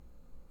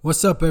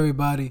What's up,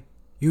 everybody?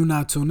 You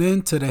now tune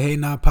in to the Hey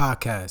Now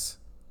podcast.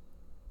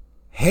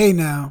 Hey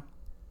now.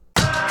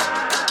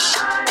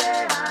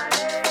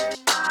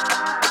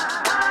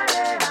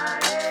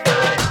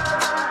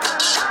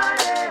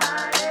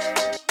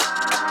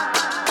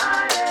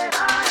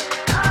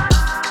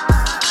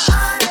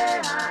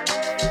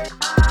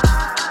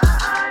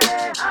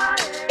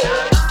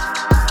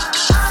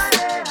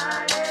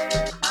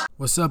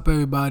 What's up,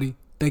 everybody?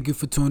 Thank you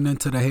for tuning in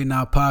to the Hey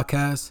Now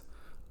podcast.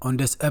 On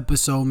this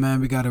episode,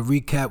 man, we got a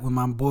recap with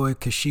my boy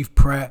Kashif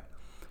Pratt.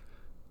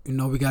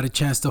 We got a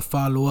chance to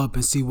follow up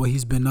and see what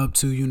he's been up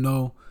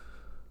to,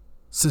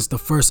 since the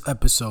first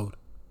episode.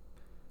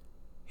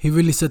 He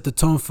really set the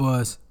tone for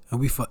us, and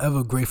we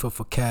forever grateful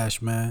for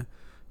Cash, man.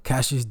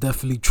 Cash is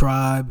definitely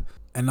tribe,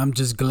 and I'm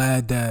just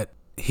glad that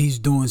he's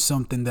doing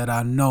something that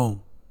I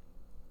know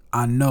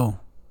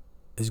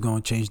is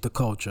going to change the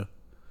culture.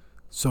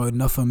 So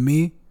enough of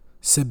me.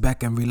 Sit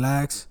back and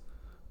relax.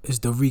 It's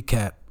the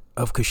recap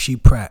of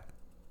Kashif Pratt.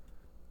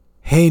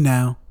 Hey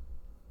now.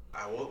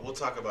 We'll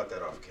talk about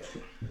that off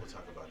camera.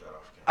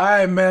 All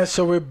right, man.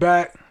 So we're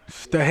back.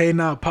 It's the Hey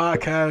Now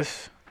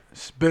podcast.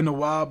 It's been a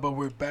while, but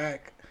we're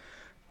back.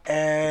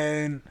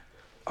 And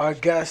our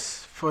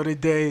guest for the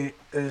day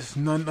is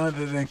none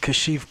other than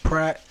Kashif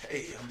Pratt.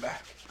 Hey, I'm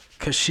back.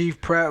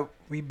 Kashif Pratt,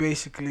 we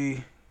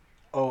basically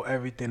owe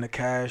everything to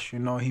Cash. He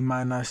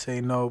might not say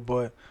no,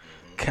 but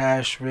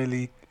Cash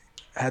really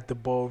had the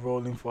ball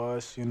rolling for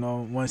us.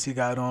 Once he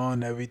got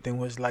on, everything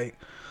was like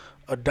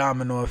a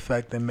domino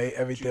effect and made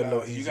everything a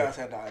little easier. You guys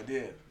had the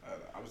idea.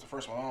 I was the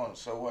first one on,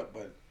 so what?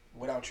 But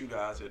without you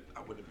guys, I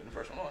wouldn't have been the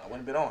first one on. I wouldn't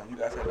have been on. You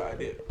guys had the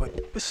idea.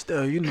 But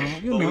still, we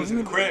was in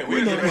the crib.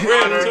 We was in the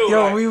crib too.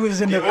 Yo, we was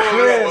in the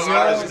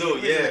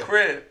crib. In the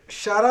crib.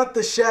 Shout out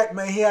to Shaq,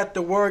 man. He had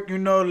to work,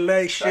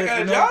 late shift. Shaq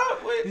got a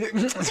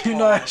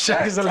job?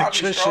 Shaq is an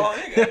electrician.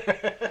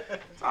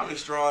 Tommy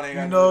Strong ain't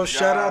got no job.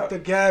 Shout out to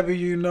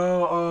Gabby,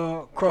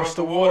 across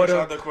the water.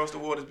 Shout out to Across the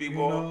Waters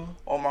B-Ball.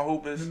 All my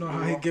hoopers.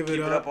 How he give it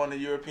keep it up on the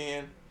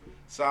European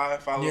side.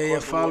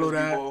 Follow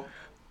that.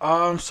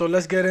 B-Ball. So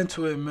let's get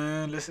into it,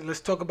 man. Let's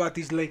talk about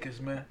these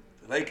Lakers, man.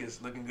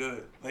 Lakers looking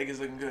good.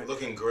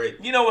 Looking great.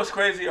 You know what's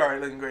crazy? All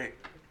right, looking great.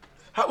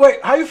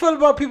 How you feel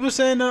about people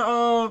saying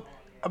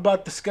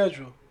about the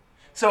schedule?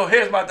 So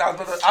here's my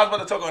thoughts. I was about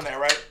to talk on that,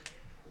 right?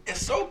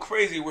 It's so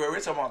crazy where we're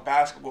talking about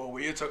basketball,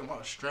 where you're talking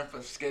about strength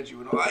of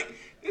schedule. Like,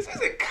 this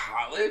isn't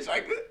college.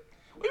 Like,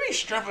 what do you mean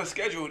strength of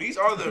schedule? These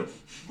are the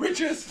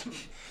richest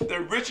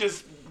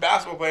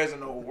basketball players in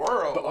the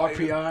world. The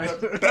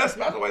RPI. The best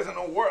basketball players in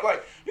the world.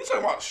 Like, you're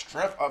talking about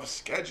strength of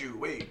schedule.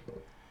 Wait.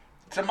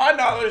 To my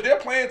knowledge, they're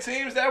playing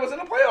teams that was in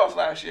the playoffs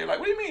last year. Like,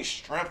 what do you mean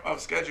strength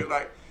of schedule?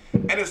 Like,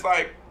 and it's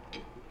like,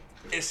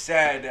 it's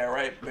sad that,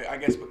 right? But I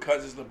guess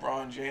because it's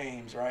LeBron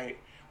James, right?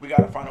 We got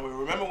to find a way.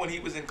 Remember when he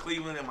was in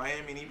Cleveland and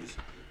Miami and he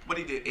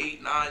did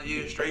 8-9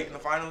 years straight in the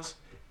finals?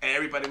 And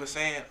everybody was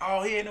saying,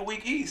 oh, he in the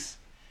weak East.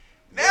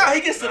 Now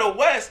he gets to the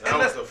West. And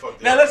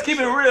let's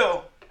keep it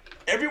real.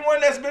 Everyone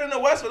that's been in the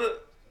West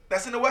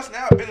that's in the West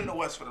now, been in the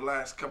West for the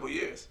last couple of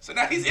years. So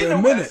now he's in the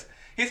West.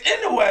 He's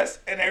in the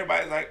West, and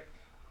everybody's like,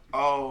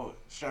 oh,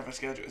 strength of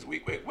schedule is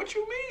weak. Wait, what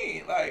you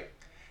mean? Like,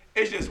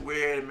 it's just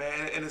weird,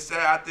 man. And it's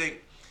sad. I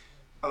think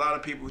a lot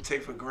of people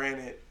take for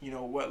granted,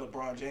 what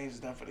LeBron James has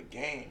done for the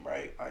game,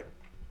 right? Like,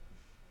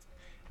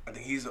 I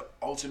think he's an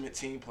ultimate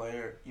team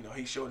player.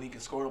 He showed he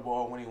can score the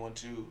ball when he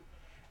wants to,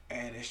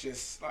 and it's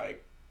just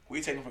like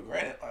we take him for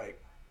granted.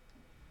 Like,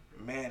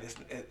 man,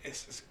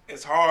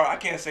 it's hard. I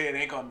can't say it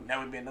ain't gonna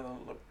never be another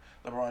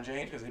LeBron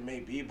James because it may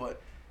be,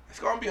 but it's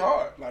gonna be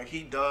hard. Like,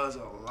 he does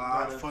a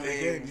lot of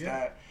things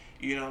that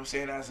what I'm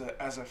saying, as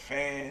a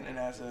fan and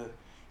as a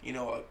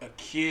a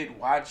kid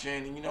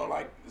watching, and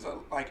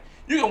like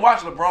you can watch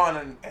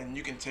LeBron and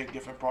you can take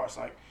different parts.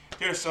 Like,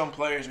 there's some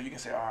players where you can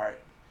say, all right,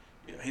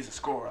 he's a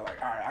scorer.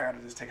 Like, all right, I gotta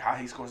just take how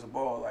he scores the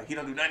ball. Like, he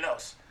don't do nothing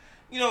else.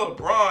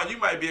 LeBron, you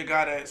might be a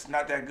guy that's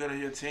not that good on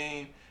your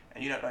team,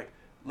 and like,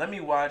 let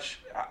me watch.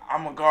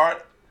 I'm a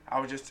guard.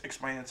 I was just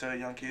explaining to a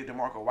young kid,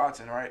 DeMarco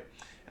Watson, right?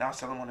 And I was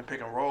telling him on the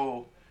pick and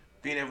roll,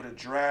 being able to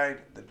drag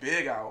the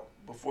big out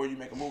before you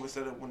make a move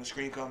instead of when the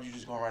screen comes, you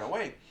just going right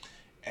away.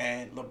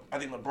 And I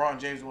think LeBron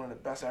James is one of the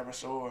best I ever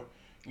saw.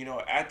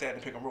 At that in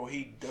the pick and roll,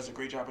 he does a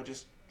great job of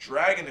just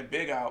dragging the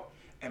big out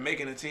and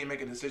making the team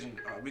make a decision.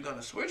 Are we going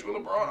to switch with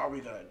LeBron? Are we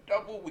going to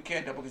double? We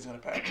can't double because he's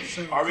going to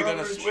pass. Are we going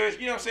to switch?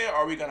 You know what I'm saying?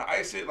 Are we going to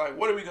ice it? Like,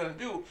 what are we going to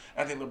do?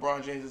 I think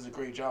LeBron James does a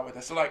great job with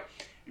that. So, like,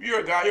 if you're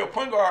a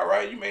point guard,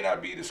 right, you may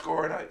not be the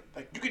scorer.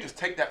 Like, you could just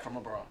take that from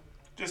LeBron.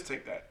 Just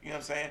take that. You know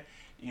what I'm saying?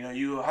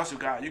 You a hustle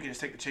guy. You can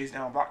just take the chase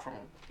down block from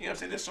him. You know what I'm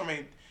saying? There's so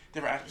many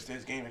different aspects to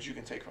his game that you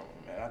can take from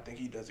him, man. I think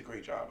he does a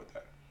great job with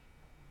that.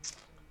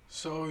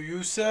 So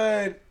you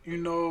said, he's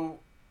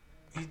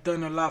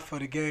done a lot for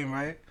the game,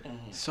 right?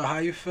 Mm-hmm. So how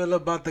you feel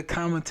about the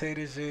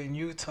commentators in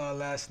Utah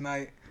last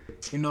night,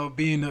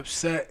 being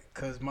upset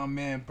because my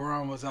man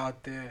Braun was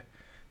out there,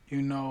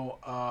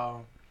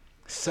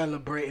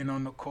 celebrating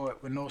on the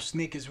court with no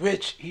sneakers,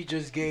 which he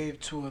just gave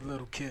to a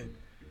little kid.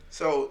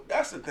 So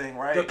that's the thing,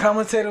 right? The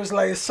commentator was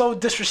like, "It's so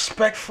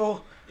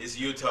disrespectful." It's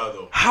Utah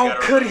though. How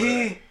could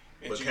he?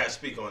 But can't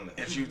speak on that.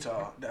 It's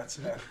Utah. That's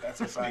a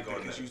fact.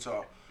 on It's that.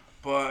 Utah.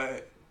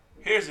 But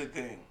here's the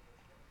thing.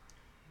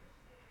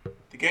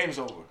 The game's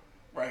over,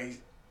 right?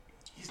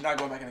 He's not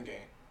going back in the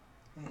game.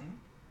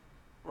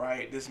 Mm-hmm.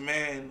 Right? This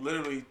man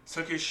literally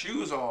took his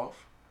shoes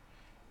off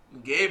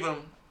and gave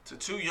them to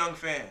two young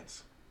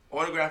fans.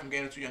 Autographed and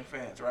gave them to two young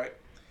fans, right?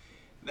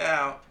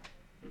 Now,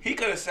 he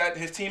could have sat,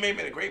 his teammate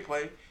made a great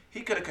play.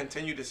 He could have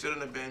continued to sit on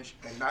the bench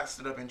and not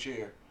stood up and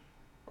cheer,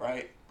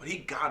 right? But he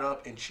got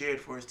up and cheered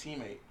for his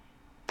teammate.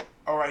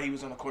 All right, he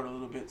was on the court a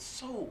little bit.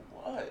 So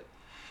what?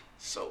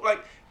 So,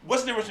 like,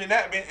 what's the difference between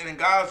that and then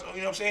guys, you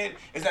know what I'm saying?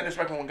 It's not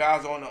disrespectful when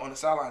guys are on the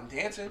sideline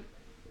dancing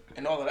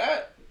and all of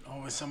that.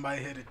 Oh, when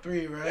somebody hit a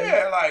three, right?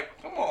 Yeah, like,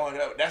 come on.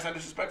 That's not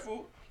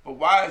disrespectful. But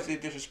why is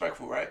it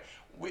disrespectful, right?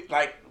 We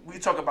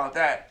talk about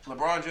that.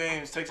 LeBron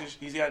James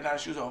he's got 9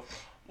 shoes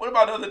off. What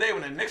about the other day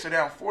when the Knicks are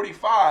down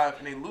 45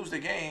 and they lose the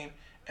game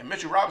and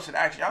Mitchell Robinson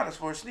asked Giannis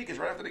for his sneakers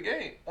right after the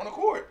game on the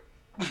court?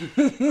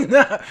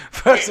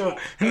 First of all,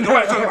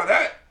 Nobody talking about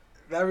that.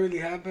 That really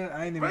happened?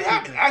 I ain't even Really think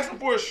happened. that. Asking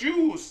for his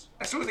shoes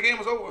as soon as the game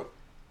was over.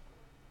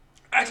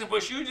 Asking for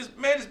his shoes,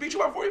 just beat you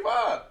by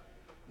 45.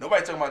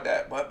 Nobody talking about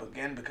that, but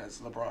again, because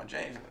LeBron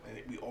James,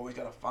 we always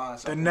gotta find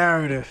The something.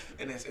 narrative.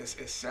 And it's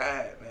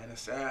sad, man.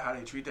 It's sad how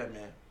they treat that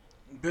man.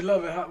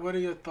 Beloved, what are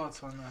your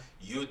thoughts on that?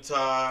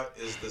 Utah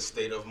is the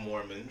state of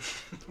Mormon.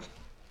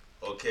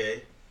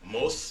 Okay?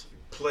 Most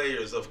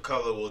players of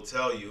color will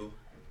tell you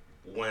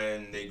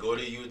when they go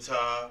to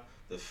Utah,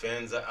 the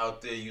fans are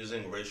out there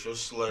using racial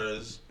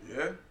slurs,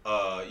 Yeah.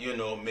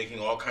 making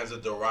all kinds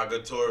of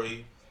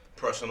derogatory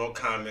personal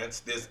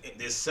comments.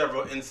 There's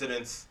several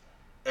incidents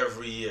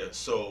every year.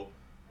 So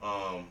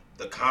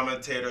the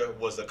commentator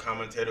was the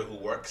commentator who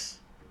works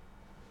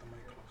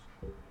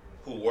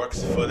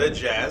for the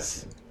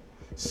Jazz.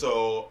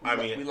 So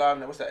we live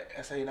now. What's that?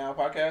 SA Now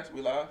podcast?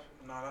 We live?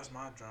 No, that's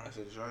my drawing. That's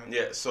a joint.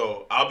 yeah.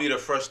 So I'll be the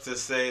first to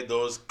say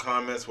those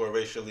comments were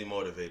racially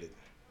motivated.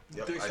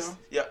 You think so?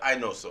 Yeah, I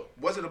know so.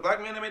 Was it a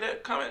black man that made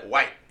that comment?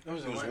 White. It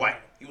was a He was white white.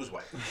 man. He was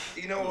white.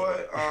 You know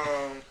what?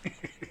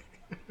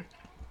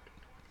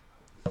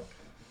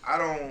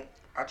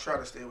 I try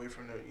to stay away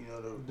from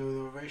The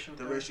racial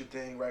the thing? racial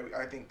thing, right?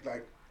 I think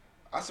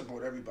I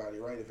support everybody,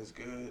 right? If it's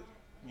good,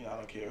 I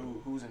don't care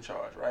who's in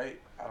charge, right?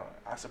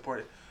 I support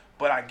it,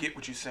 but I get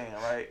what you're saying,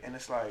 right? And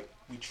it's like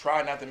we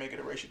try not to make it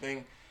a racial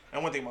thing.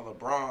 And one thing about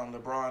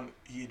LeBron,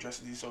 he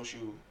addresses these social,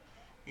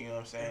 you know what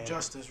I'm saying?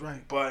 Justice,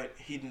 right? But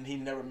he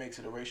never makes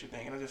it a racial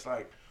thing, and it's just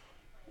like,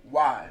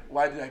 why?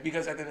 Why?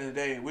 Because at the end of the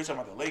day, we're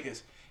talking about the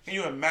Lakers. Can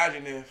you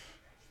imagine if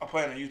I'm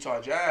playing the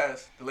Utah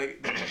Jazz, the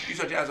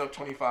Utah Jazz up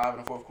 25 in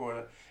the fourth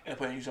quarter, and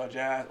playing Utah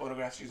Jazz,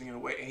 autographs using it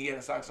away, and he had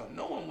a socks on?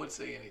 No one would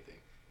say anything,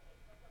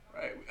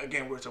 right?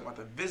 Again, we're talking about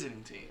the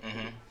visiting team.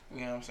 Mm-hmm.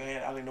 You know what I'm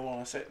saying? I think no one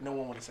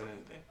would have said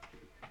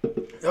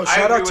anything. Yo,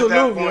 shout out to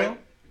Lou, yo.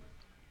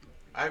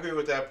 I agree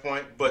with that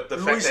point, but the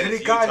Luis fact that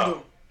it's Ricardo. Utah,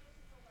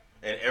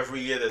 and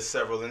every year there's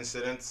several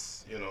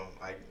incidents, You know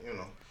I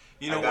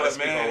gotta what,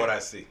 speak man? on what I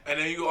see. And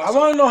then you I also,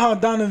 want to know how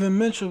Donovan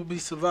Mitchell be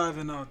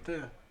surviving out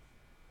there.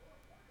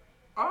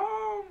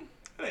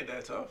 it ain't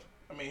that tough.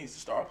 I mean, he's a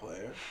star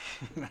player.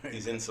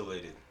 He's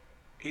insulated.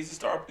 He's a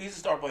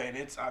star player, and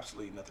it's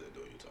absolutely nothing to do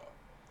with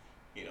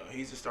Utah.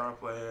 He's a star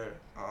player.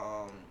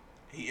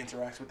 He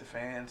interacts with the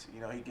fans.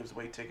 He gives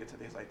away tickets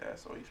and things like that,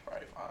 so he's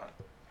probably fine.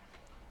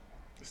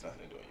 It's nothing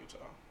to do with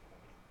Utah.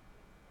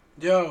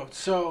 Yo,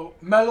 so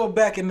Melo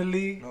back in the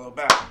league. Melo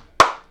back.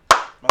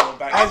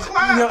 I'm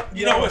glad.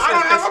 You know what's I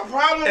don't have a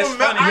problem it's with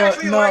Melo. funny. I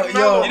actually like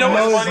Melo. You know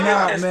No, what's it's funny?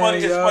 not, It's man, funny.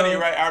 It's yo. funny,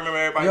 right? I remember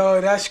everybody.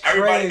 Yo, that's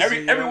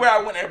crazy. Everywhere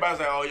I went, everybody's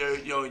like, "Oh,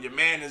 your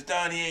man is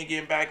done. He ain't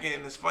getting back in."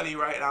 And it's funny,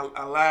 right? And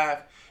I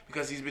laugh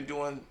because he's been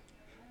doing.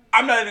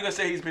 I'm not even gonna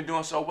say he's been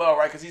doing so well,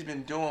 right? Because he's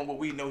been doing what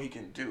we know he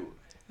can do.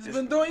 He's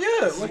been doing,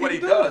 This is what he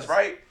does,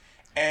 right?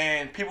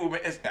 And people,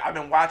 I've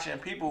been watching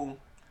people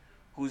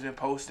who's been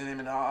posting him,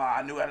 and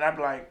I knew it. And I'd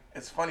be like,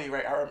 it's funny,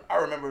 right? I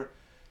remember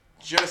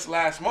just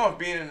last month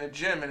being in the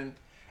gym, and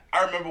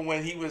I remember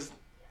when he was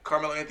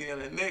Carmelo Anthony on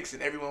the Knicks,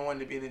 and everyone wanted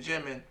to be in the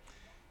gym, and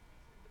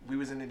we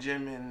was in the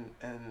gym in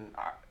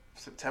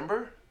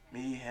September.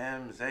 Me,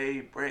 him,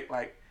 Zay, Brick,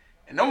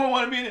 and no one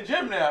want to be in the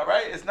gym now,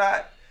 right? It's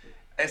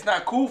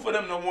not cool for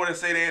them no more to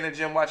say they're in the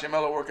gym watching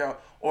Melo work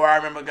out. Or I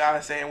remember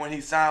guys saying when he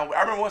signed.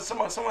 I remember when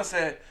someone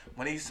said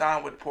when he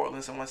signed with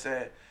Portland, someone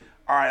said,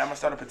 "All right, I'm gonna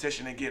start a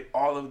petition to get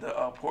all of the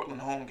Portland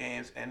home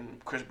games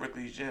in Chris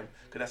Brickley's gym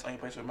because that's the only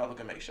place where Melo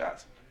can make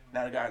shots."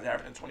 Now the guy's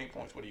averaging 20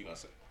 points. What are you gonna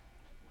say?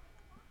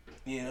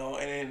 And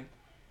then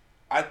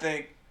I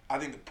think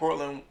the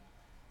Portland.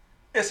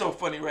 It's so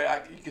funny,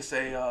 right? You can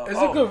say, It's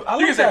a good. I you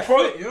like can say that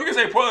Portland. fit, yo. You can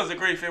say Portland's a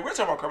great fit. We're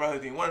talking about Carmelo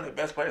Anthony, one of the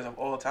best players of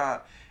all time.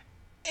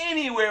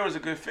 Anywhere was a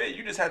good fit.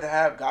 You just had to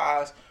have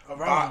guys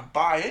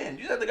buy in.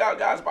 You just had to have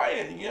guys buy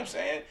in. You know what I'm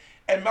saying?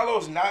 And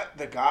Melo's not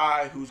the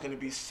guy who's going to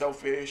be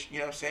selfish. You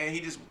know what I'm saying? He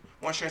just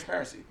wants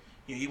transparency.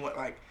 He went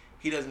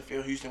he doesn't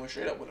feel Houston went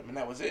straight up with him, and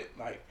that was it.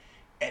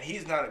 And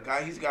he's not a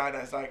guy. He's a guy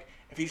that's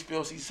if he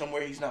feels he's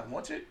somewhere he's not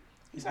wanted,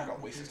 he's not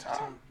gonna waste his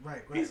time.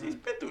 Right. He's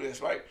been through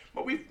this, like,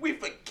 but we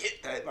forget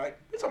that, like,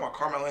 we talking about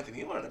Carmelo Anthony.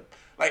 He learned,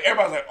 like,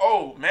 everybody's like,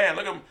 oh man,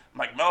 look at him,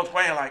 like Melo's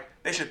playing, like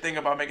they should think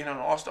about making him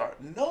an all-star.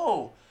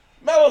 No,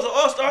 Melo's an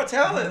all-star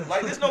talent.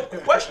 Like, there's no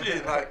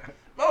question. Like,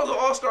 Melo's an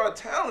all-star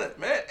talent,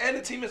 man, and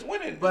the team is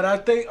winning. But I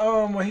think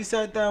when he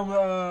sat down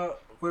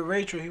with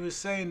Rachel, he was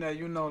saying that,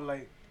 you know,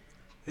 like,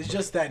 it's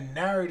just that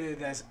narrative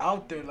that's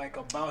out there, like,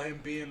 about him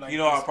being like, you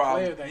know, our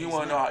problem. player that You he's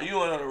want to not. know? You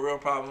want to know the real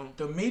problem?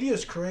 The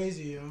media's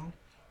crazy, yo.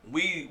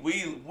 We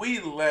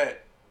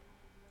let,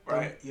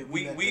 right? Yeah,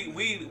 we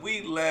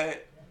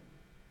let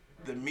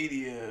the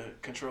media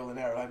control the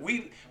narrative.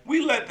 Like,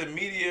 we let the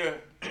media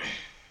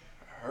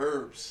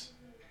herbs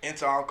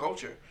into our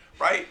culture,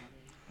 right?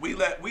 We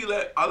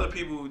let other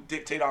people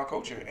dictate our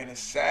culture, and it's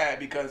sad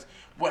because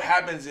what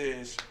happens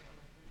is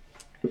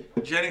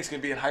Jennings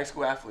can be a high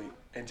school athlete,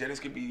 and Jennings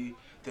can be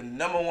the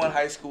 #1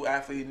 high school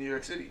athlete in New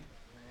York City,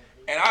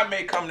 and I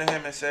may come to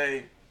him and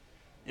say,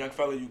 "Young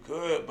fella, you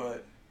good,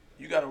 but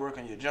you got to work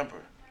on your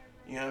jumper."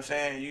 You know what I'm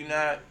saying? You're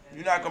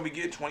not gonna be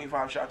getting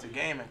 25 shots a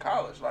game in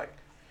college. Like,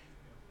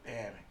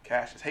 damn,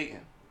 Cash is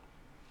hating.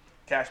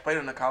 Cash played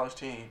on a college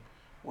team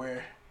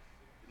where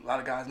a lot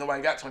of guys,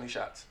 nobody got 20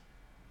 shots.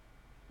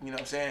 You know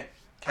what I'm saying?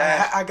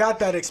 Cash, I got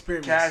that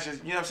experience. Cash is,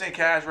 you know what I'm saying?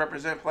 Cash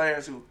represent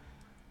players who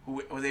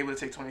was able to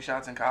take 20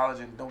 shots in college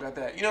and don't got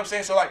that. You know what I'm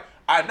saying? So, like,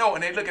 I know,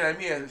 and they looking at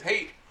me as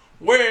hate.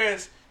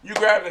 Whereas you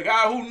grab the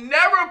guy who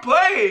never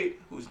played,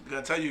 who's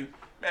gonna tell you,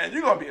 man,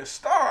 you're gonna be a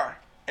star.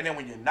 And then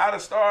when you're not a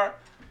star,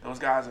 those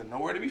guys are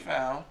nowhere to be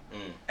found.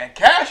 And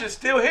Cash is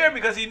still here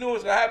because he knew it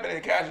was gonna happen.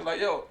 And Cash was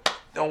like, yo,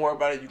 don't worry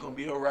about it. You're gonna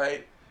be all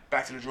right.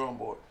 Back to the drawing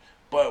board.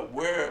 But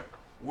we're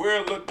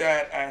looked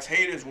at as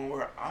haters when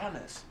we're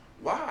honest.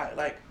 Why?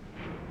 Like,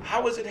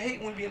 how is it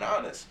hate when being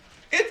honest?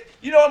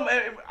 You know,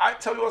 I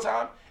tell you all the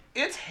time,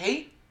 it's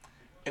hate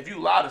if you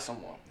lie to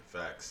someone.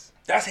 Facts.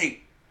 That's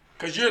hate.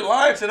 Because you're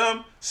lying to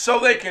them so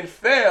they can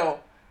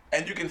fail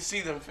and you can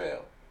see them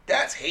fail.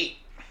 That's hate.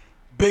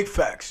 Big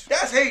facts.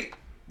 That's hate.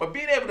 But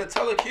being able to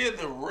tell a kid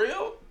the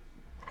real,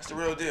 that's the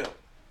real deal.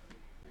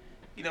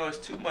 You know, it's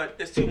too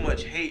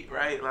much hate,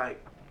 right?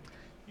 Like,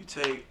 you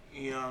take,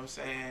 you know what I'm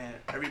saying,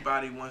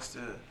 everybody wants to,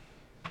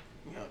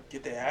 you know,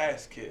 get their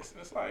ass kissed.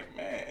 And it's like,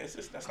 man,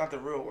 that's not the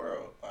real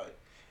world. Like,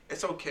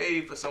 it's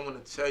okay for someone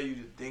to tell you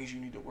the things you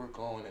need to work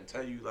on and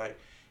tell you, like,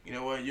 you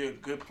know what, you're a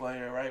good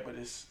player, right? But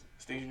it's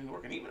things you need to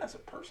work on, even as a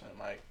person,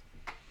 like.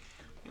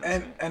 You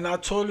know and I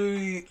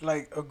totally,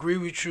 like, agree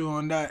with you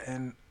on that,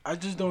 and I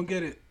just don't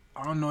get it.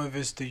 I don't know if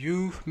it's the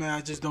youth, man.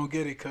 I just don't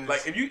get it, cause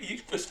like, if you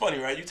it's funny,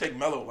 right? You take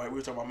Melo, right? We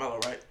were talking about Melo,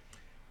 right?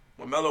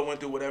 When Melo went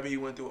through whatever he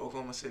went through,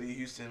 Oklahoma City,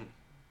 Houston,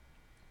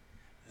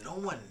 no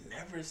one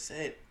never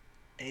said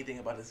anything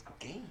about his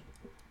game.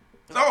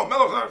 Oh,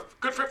 Melo's not a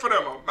good fit for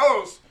them.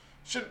 Melo's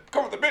should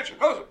come with the bench.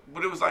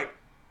 But it was like,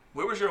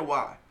 where was your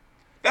why?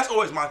 That's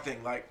always my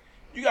thing. Like,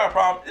 you got a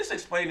problem, just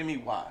explain to me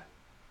why.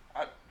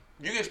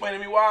 You can explain to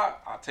me why,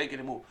 I'll take it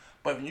and move.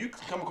 But when you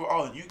come across,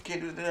 oh, you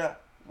can't do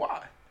that,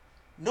 why?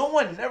 No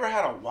one never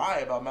had a why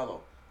about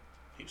Melo.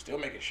 He was still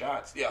making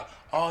shots. Yeah.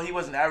 Oh, he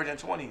wasn't averaging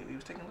 20. He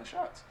was taking less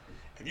shots.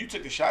 If you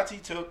took the shots he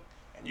took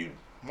and you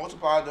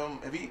multiplied them,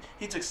 if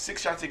he took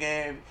 6 shots a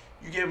game,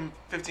 you give him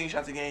 15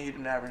 shots a game, he'd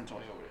been averaging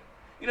 20 over there.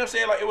 You know what I'm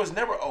saying? Like, it was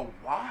never a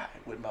why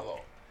with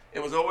Melo.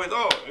 It was always,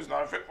 oh, it's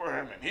not fit for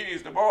him, and he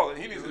needs the ball,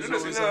 and he needs to do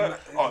this and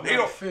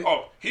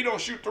that. He don't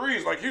shoot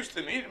threes like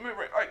Houston.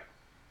 Like,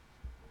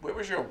 where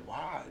was your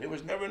why? There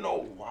was never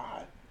no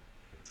why.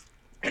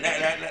 And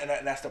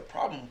that's the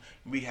problem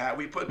we have.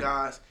 We put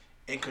guys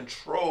in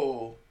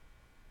control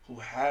who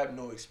have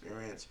no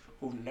experience,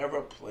 who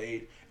never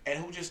played, and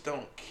who just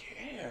don't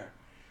care.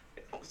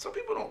 Some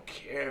people don't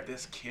care if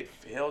this kid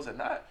fails or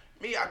not.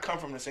 Me, I come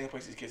from the same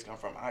place these kids come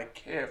from. I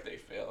care if they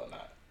fail or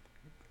not.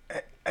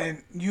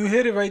 And you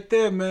hit it right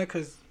there, man,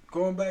 because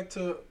going back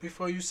to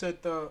before you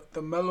said the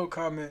Melo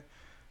comment,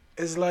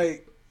 it's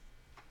like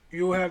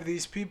you have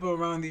these people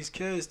around these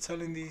kids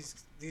telling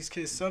these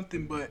kids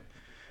something, but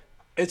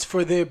it's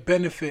for their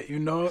benefit, you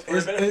know.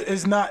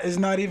 It's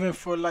not even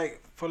for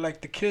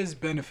the kids'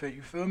 benefit.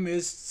 You feel me?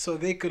 It's so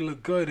they could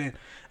look good,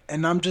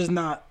 and I'm just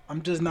not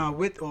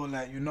with all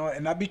that, you know.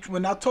 And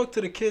when I talk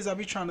to the kids, I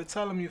be trying to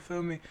tell them, you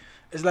feel me?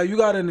 It's like you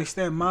gotta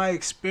understand my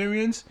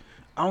experience.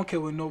 I don't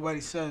care what nobody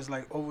says,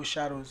 like,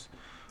 overshadows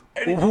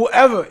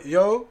whoever,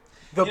 yo.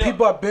 The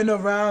people I've been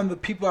around, the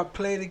people I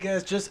played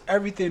against, just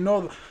everything.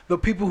 No, the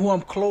people who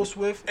I'm close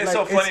with. It's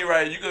like, so funny,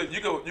 right?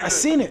 I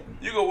seen it.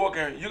 You go walk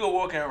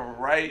in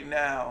right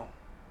now,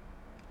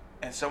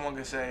 and someone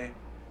can say,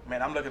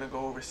 "Man, I'm looking to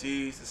go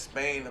overseas to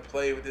Spain to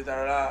play with this,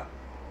 da da da,"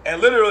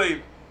 and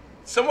literally,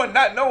 someone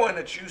not knowing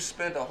that you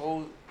spent a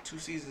whole 2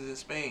 seasons in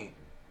Spain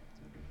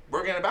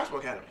working in a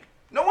basketball academy.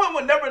 No one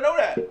would never know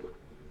that.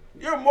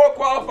 You're more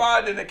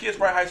qualified than the kid's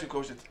probably high school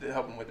coach to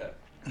help him with that.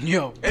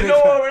 Yo, and no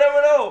one would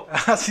ever know.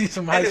 I see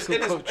some high school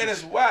coaches. And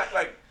it's whack.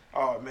 Like,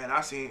 oh man,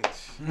 I seen.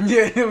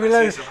 Yeah,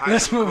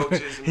 let's move.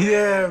 Coaches, man.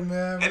 Yeah,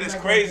 man. And it's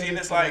crazy, and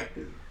it's like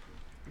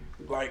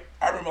I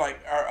remember like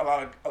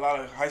a lot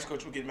of high school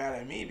coaches would get mad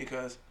at me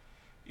because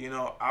you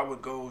know, I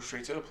would go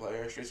straight to the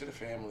player, straight to the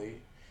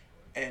family,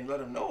 and let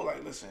them know,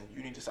 like, listen,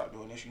 you need to stop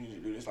doing this. You need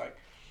to do this, like,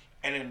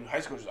 and then high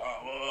school is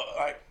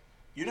like,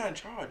 you're not in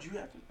charge. You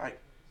have to, like,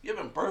 you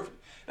haven't birthed.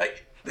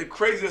 Like, the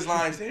craziest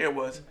lines to hear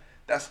was,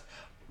 that's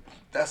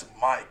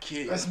my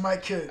kid. That's my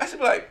kid. I should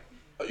be like,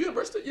 oh, you in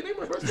birth certificate? Your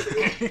name on birth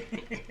certificate?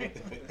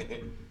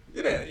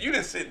 You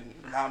didn't sit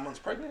 9 months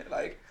pregnant,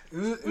 like. You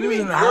was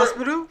in the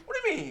hospital? What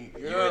do you mean?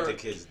 You ain't the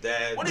kid's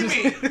dad. What do you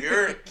mean?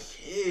 You're a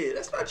kid.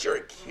 That's not your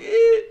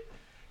kid.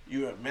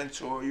 You're a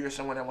mentor. You're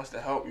someone that wants to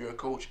help. You're a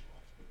coach.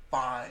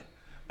 Fine.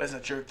 But it's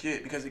not your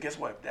kid. Because guess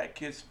what? If that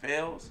kid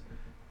fails,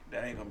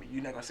 that ain't gonna be.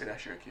 You're not gonna say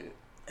that's your kid.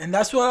 And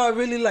that's what I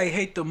really like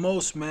hate the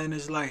most, man.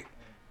 Is like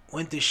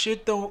when the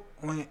shit don't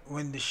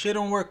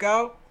work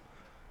out.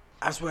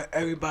 That's when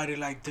everybody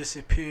like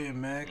disappear,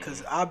 man.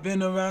 Cause I've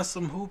been around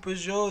some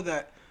hoopers, yo,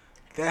 that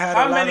they had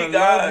a lot of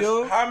love,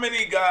 yo. How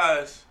many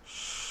guys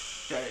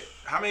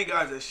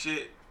that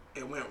shit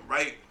it went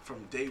right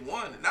from day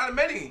one? Not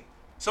many.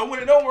 So when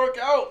it don't work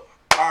out,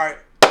 all right,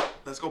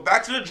 let's go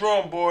back to the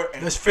drawing board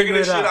and let's figure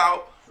this shit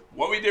out.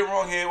 What we did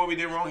wrong here, what we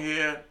did wrong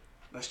here.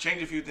 Let's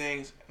change a few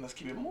things and let's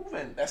keep it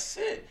moving. That's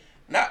it.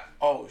 Not,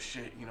 oh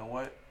shit, you know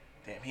what?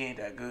 Damn, he ain't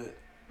that good.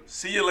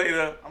 See you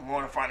later. I'm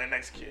going to find the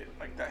next kid.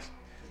 Like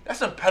that's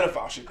some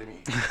pedophile shit to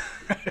me.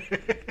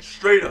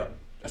 Straight up.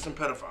 That's some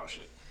pedophile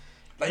shit.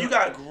 Like, you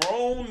got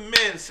grown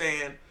men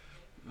saying,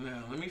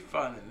 now, let me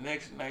find the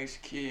next nice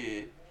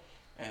kid.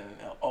 And,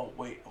 oh,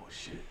 wait, oh,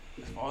 shit.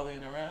 His father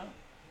ain't around?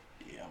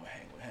 Yeah, I'm going to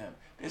hang with him.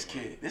 This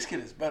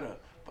kid is better,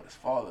 but his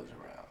father's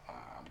around.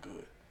 I'm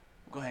good.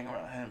 I'm going to hang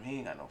around him. He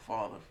ain't got no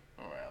father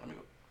around. Let me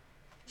go.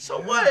 So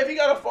what if he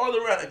got a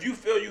father around? If you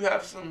feel you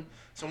have some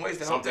ways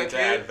to help that kid,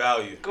 add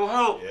value. Go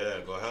help. Yeah,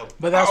 go help.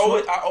 But that's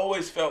I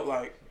always felt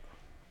like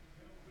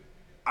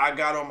I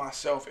got on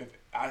myself if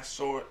I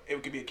saw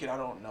it could be a kid I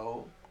don't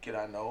know, kid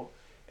I know.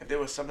 If there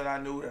was something I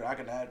knew that I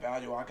can add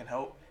value, I can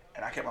help,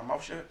 and I kept my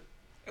mouth shut,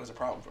 it was a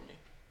problem for me.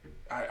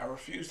 I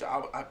refused to.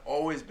 I've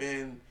always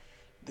been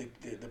the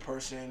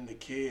person, the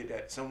kid,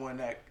 someone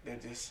that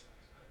just,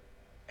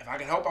 if I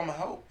can help, I'm gonna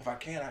help. If I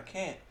can't, I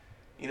can't.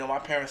 You know, my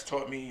parents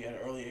taught me at an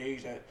early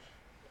age that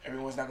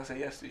everyone's not gonna say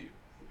yes to you.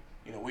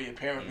 You know, we're your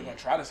parents. We're gonna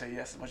try to say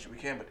yes as much as we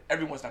can, but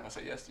everyone's not gonna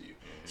say yes to you.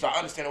 So I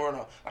understand the word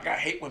now. Like, I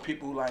hate when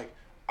people like,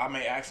 I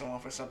may ask someone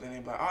for something and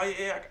they be like, oh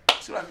yeah,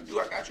 see what I can do.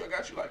 I got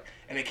you. Like,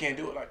 and they can't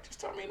do it. Like, just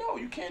tell me no,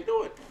 you can't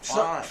do it.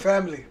 Fine.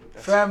 Family.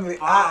 Fine.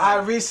 I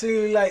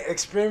recently like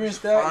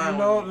experienced that. Fine. You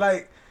know,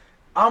 like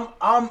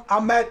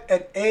I'm at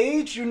an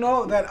age, you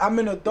know, that I'm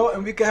an adult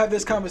and we can have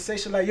this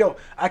conversation. Like, yo,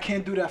 I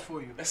can't do that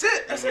for you. That's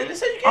it. They said you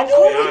I'm can't do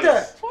cool it. with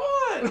that.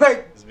 Fine.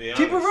 Like, Let's be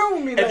keep it honest. real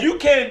with me. If Like, you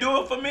can't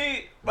do it for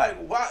me, like,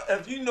 why?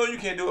 If you know you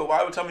can't do it,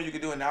 why would tell me you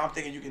can do it? Now I'm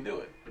thinking you can do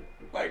it.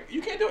 Like,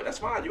 you can't do it. That's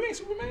fine. You ain't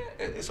Superman.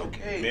 It's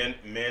okay.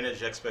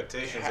 Manage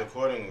expectations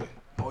accordingly.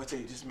 I always tell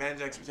you, just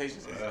manage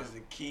expectations is the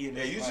key. In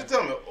Yeah, this you life. should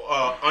tell me.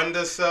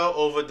 Undersell,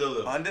 over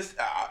deliver. I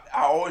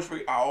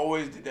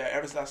always did that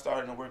ever since I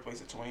started in the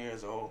workplace at 20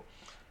 years old.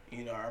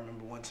 You know, I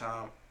remember one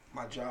time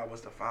my job was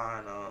to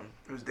find.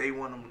 It was day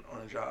one on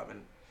the job,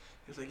 and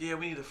he was like, "Yeah,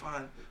 we need to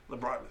find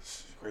LeBron."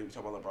 This is great. We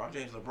talk about LeBron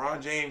James. LeBron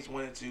James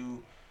wanted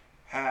to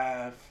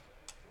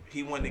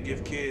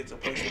give kids a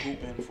place to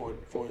hoop in for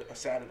a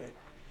Saturday.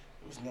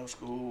 There was no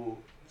school.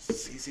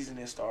 Season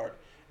didn't start,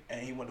 and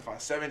he wanted to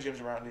find 7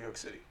 gyms around New York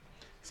City.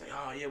 He's like,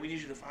 "Oh yeah, we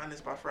need you to find this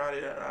by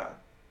Friday."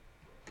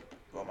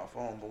 Go on my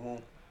phone,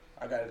 boom.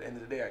 I got at the end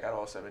of the day, I got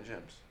all 7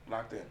 gyms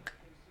locked in.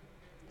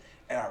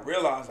 And I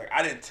realized, like,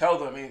 I didn't tell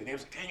them anything. They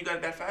was like, "Damn, you got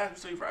it that fast? We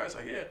saw you Friday." I was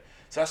like, "Yeah."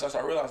 So that's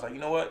when I realized, like, you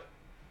know what?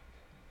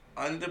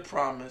 Under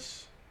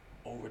promise,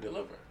 over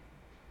deliver.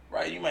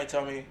 Right? You might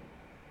tell me,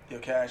 "Yo,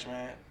 Cash,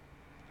 man,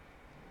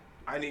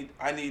 I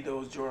need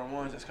those Jordan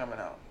 1s that's coming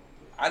out.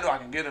 I know I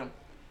can get them.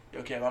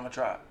 Yo, Kev, I'm gonna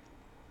try.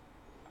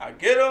 I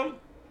get them.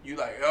 You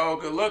like, oh,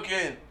 good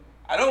looking.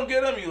 I don't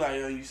get them. You like,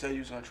 yo, you said you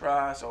was gonna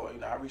try, so you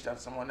know, I reached out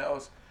to someone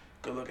else.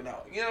 Good looking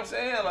out. You know what I'm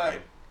saying?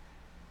 Like,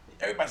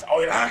 everybody's like, oh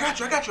yeah, I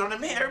got you. I'm the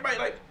man. Everybody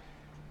like,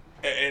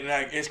 and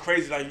like, it's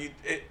crazy. Like,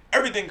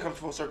 everything comes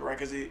full circle, right?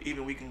 Because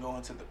even we can go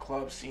into the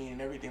club scene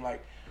and everything.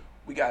 Like,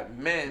 we got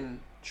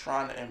men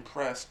trying to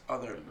impress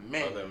other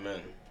men. Trying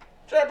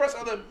to impress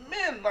other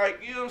men. Like,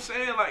 you know what I'm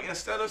saying? Like,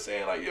 instead of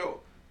saying like, yo,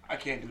 I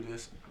can't do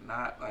this. I'm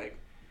not like,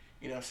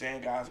 you know what I'm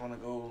saying? Guys want to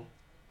go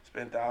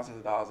spend thousands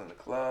of dollars in the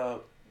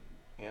club.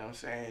 You know what I'm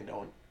saying?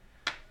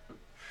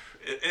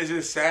 It's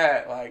just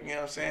sad. Like, you know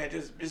what I'm saying?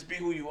 Just be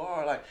who you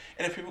are. Like,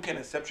 and if people can't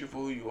accept you for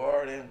who you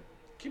are, then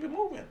keep it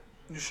moving.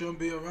 you shouldn't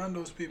be around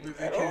those people if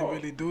you At can't all.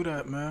 really do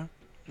that, man.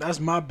 That's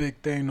my big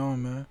thing, though,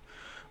 man.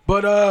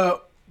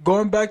 But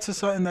going back to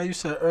something that you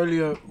said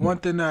earlier, one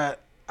thing that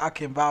I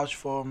can vouch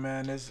for,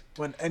 man, is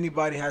when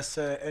anybody has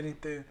said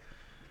anything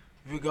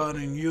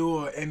regarding you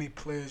or any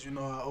players, you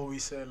know, I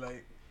always say,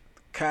 like,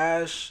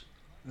 Cash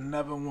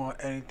never want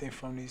anything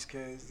from these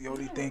kids. The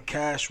only thing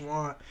Cash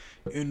want,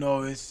 you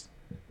know, is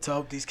to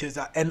help these kids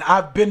out. And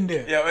I've been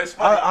there. Yeah, it's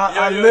funny.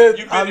 I You've lived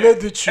been there.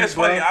 with you, It's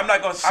funny. bro. I'm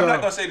not gonna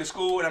So- say the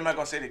school, and I'm not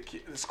gonna say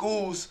the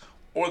schools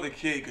or the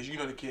kid, because you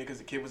know the kid, because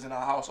the kid was in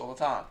our house all the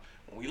time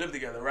when we lived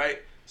together, right?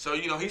 So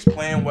he's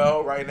playing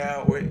well right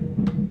now.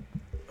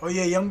 Oh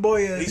yeah, young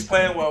boy is. He's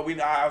playing well.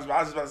 I was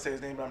just about to say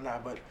his name, but I'm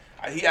not. But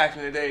he asked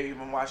me today,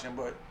 even watching.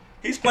 But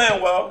he's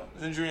playing well.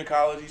 He's in junior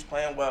college. He's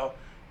playing well.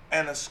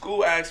 And the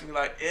school asked me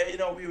like,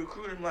 yeah, we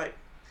recruited him. Like,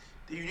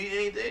 do you need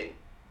anything?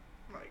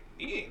 I'm like,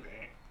 need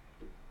anything?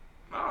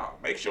 Nah,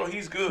 make sure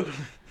he's good.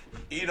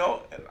 And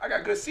I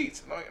got good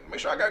seats. Make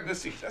sure I got good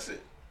seats. That's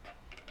it.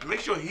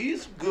 Make sure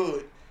he's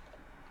good,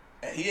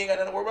 and he ain't got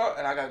nothing to worry about,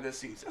 and I got good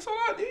seats. That's all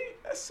I need.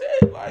 That's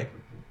it. Like,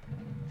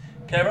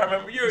 Kev, I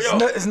remember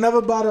It's never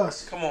about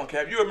us. Come on,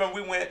 Kev. You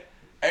remember we went.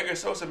 Edgar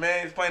Sosa,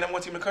 man, he's playing that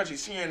one team in the country.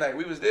 Senior night,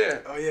 we was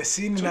there. Oh yeah,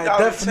 senior night,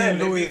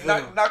 definitely Louisville.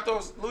 Louisville knocked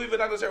those.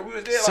 We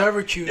was there.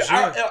 Syracuse.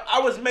 I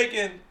was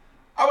making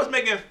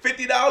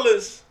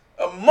 $50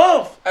 a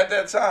month at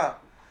that time.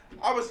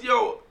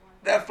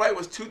 That flight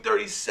was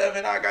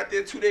 $237. I got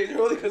there 2 days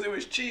early because it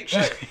was cheap.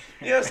 Like,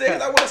 you know what I'm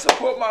saying? I want to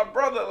support my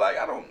brother. Like,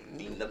 I don't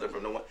need nothing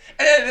from no one.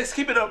 And then let's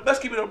keep it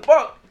a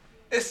buck.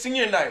 It's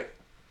senior night.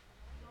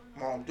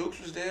 Mom Dukes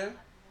was there.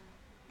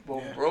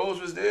 Both Bros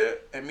was there,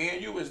 and me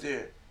and you was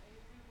there.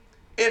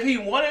 If he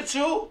wanted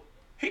to,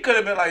 he could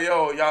have been like,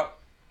 yo, y'all,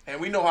 and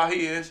we know how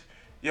he is.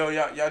 Yo,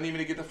 y'all need me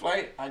to get the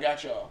flight? I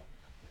got y'all.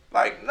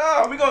 Like,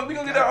 no, we gonna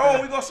get our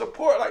own. We gonna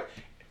support. Like,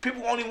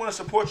 people only want to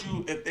support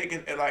you if they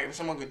can, like, if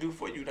someone can do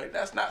for you. Like,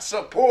 that's not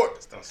support.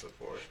 It's not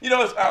support.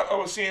 I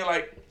was seeing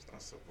like, it's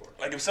not support.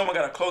 Like if someone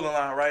got a clothing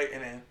line, right,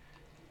 and then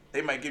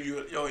they might give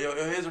you, yo,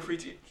 here's a free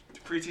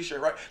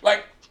t-shirt, right?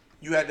 Like,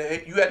 you had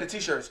the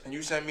t-shirts, and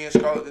you sent me and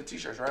Scarlett the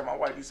t-shirts, right? My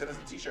wife, you sent us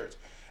the t-shirts,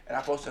 and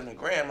I posted on the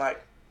gram,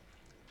 like,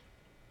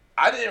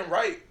 I didn't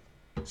write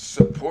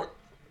support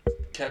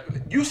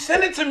Kevin. You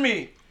sent it to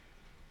me.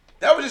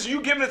 That was just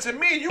you giving it to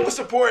me. You were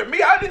supporting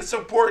me. I didn't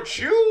support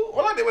you.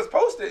 All I did was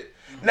post it.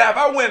 Now, if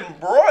I went and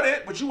brought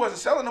it, but you wasn't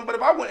selling them, but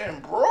if I went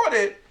and brought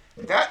it,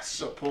 that's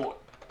support.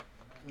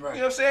 Right.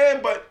 You know what I'm saying?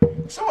 But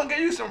if someone gave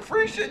you some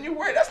free shit and you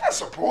wear it, that's not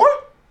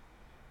support.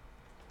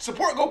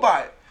 Support, go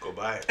buy it. Go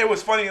buy it. It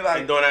was funny, like,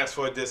 and don't ask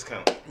for a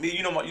discount. Me,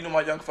 you know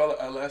my young fella,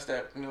 Les,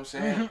 that, you know what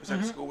I'm saying? Was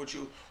at school with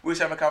you. We was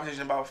having a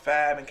conversation about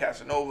Fab and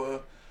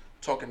Casanova,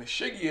 talking to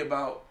Shiggy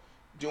about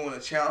doing a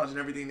challenge and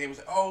everything. They was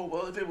like, oh,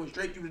 well, if it was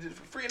Drake, you would have did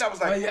it for free. And I was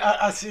like,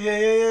 I see,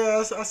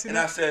 I see. And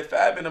I said,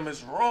 Fab and them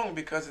is wrong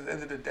because at the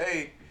end of the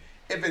day,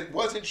 if it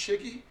wasn't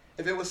Shiggy,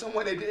 if it was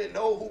someone they didn't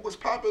know who was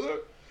popular,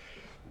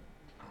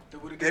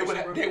 they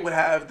would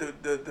have the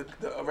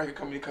record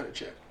company cut a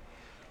check.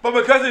 But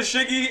because it's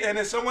Shiggy and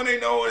it's someone they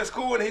know and it's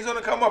cool and he's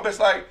gonna come up, it's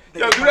like,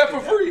 yo, do that for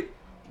free.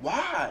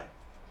 Why?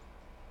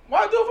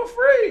 Why do it for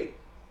free?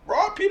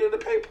 Rob Peter to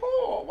pay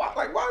Paul. Why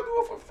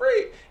do it for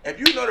free? If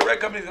you know the record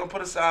company's gonna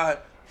put aside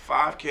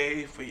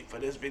 $5K for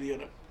this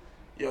video,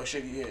 yo,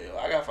 Shiggy,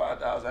 I got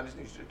 $5,000. I just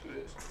need you to do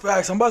this.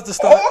 Facts. I'm about to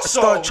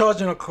start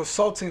charging a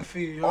consulting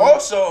fee. Yo.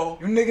 Also,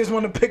 you niggas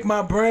want to pick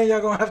my brain,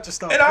 y'all gonna have to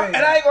start paying. And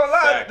I ain't gonna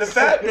lie,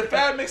 Facts. the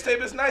Fab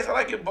mixtape is nice. I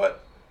like it,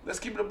 but let's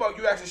keep it a buck.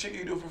 You asking Shiggy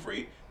to do it for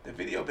free. The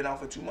video been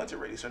out for 2 months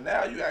already, so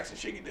now you asking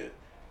Shiggy to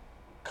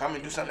come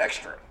and do something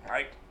extra.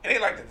 Like, it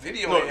ain't like the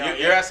video. No,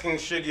 you're asking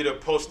Shiggy to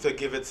post to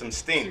give it some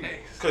steam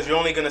because you're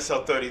only gonna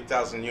sell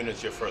 30,000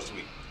 units your first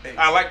week.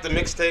 I like the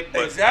mixtape,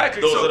 but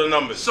those are the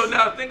numbers. So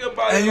now think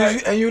about and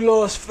it. And you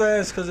lost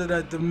fans because of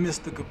that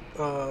domestic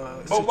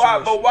situation. But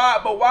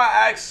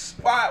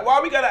why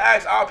we gotta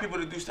ask our people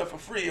to do stuff for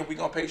free if we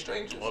gonna pay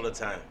strangers? All the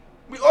time.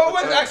 We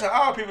always asking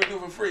our people to do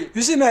for free.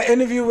 You seen that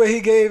interview where he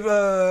gave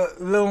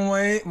Lil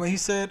Wayne when he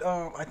said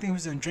I think it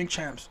was in Drink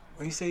Champs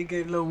when he said he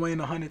gave Lil Wayne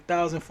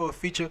 $100,000 for a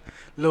feature.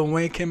 Lil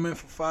Wayne came in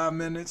for 5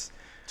 minutes.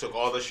 Took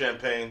all the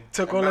champagne.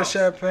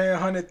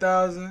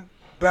 $100,000.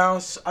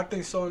 Bounce. I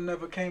think Soul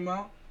Never came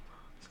out.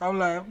 So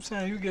I'm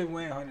saying you give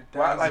Wayne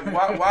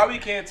 $100,000. Why we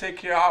can't take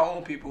care of our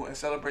own people and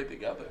celebrate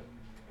together?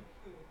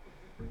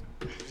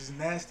 It's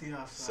nasty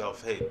outside.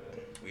 Self-hate.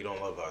 We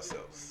don't love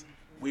ourselves.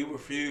 We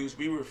refuse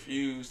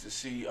to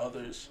see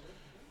others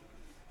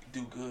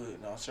do good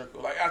in our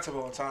circle. Like I tell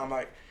them all the time,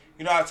 like,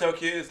 you know, I tell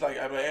kids, like,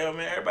 I'm like, hey,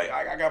 man, everybody,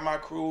 I got my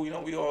crew, you know,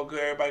 we all good,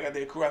 everybody got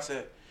their crew. I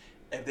said,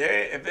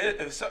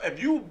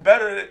 if you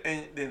better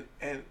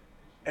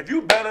if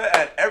you better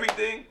at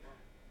everything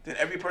than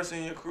every person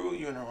in your crew,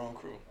 you're in the wrong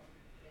crew.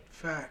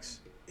 Facts.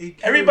 EQ.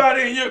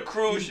 Everybody in your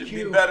crew should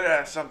be better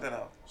at something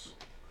else.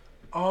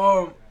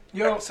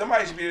 Yo,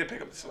 somebody should be able to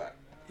pick up the slack.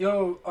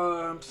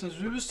 Yo, since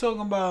we was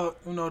talking about,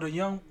 you know, the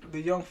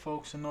young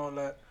folks and all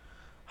that,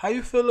 how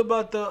you feel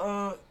about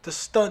the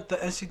stunt the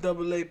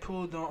NCAA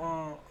pulled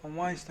on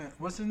Weinstein?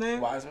 What's his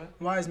name?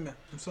 Wiseman.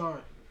 I'm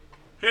sorry.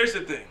 Here's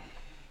the thing.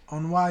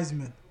 On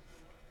Wiseman.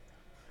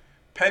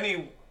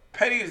 Penny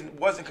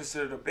wasn't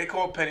considered they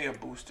called Penny a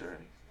booster,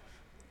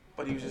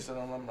 but he was just an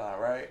alumni,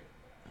 right?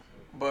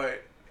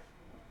 But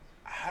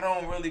I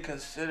don't really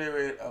consider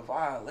it a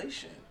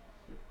violation,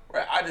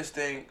 right? I just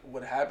think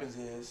what happens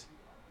is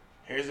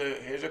here's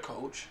a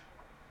coach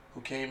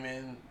who came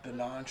in the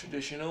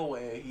non-traditional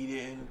way. He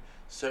didn't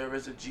serve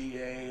as a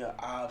GA, an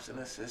ops, an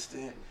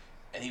assistant,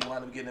 and he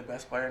wound up getting the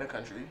best player in the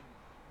country.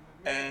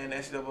 and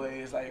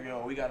NCAA is like,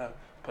 we gotta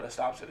put a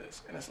stop to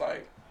this, and it's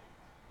like,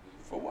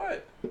 for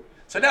what?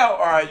 So now,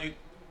 all right, you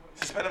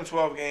suspend him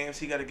 12 games.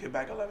 He got to give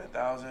back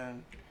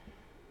 11,000.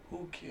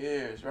 Who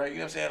cares, right? You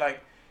know what I'm saying?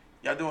 Like,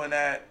 y'all doing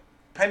that.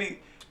 Penny,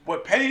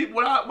 what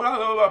I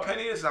love about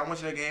Penny is I went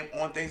to the game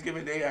on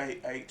Thanksgiving Day.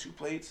 I ate 2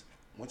 plates.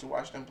 Went to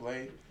watch them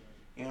play.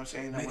 You know what I'm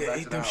saying? Nigga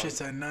ate them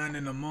shits at 9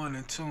 in the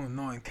morning too,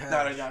 knowing cash.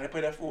 No, they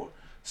played at 4.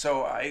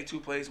 So I ate 2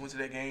 plates. Went to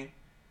that game.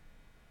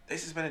 They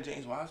suspended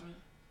James Wiseman.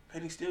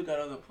 Penny still got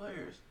other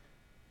players.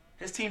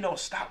 His team don't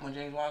stop when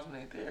James Wiseman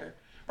ain't there.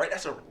 Right?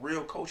 That's a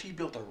real coach. He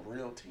built a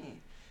real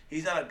team.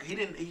 He's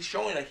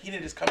showing like he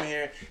didn't just come in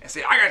here and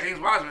say, I got James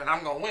Wiseman and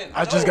I'm gonna win.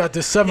 I just got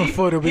this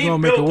 7-footer, we gonna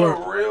make it work.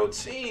 He built a real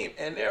team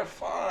and they're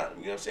fine.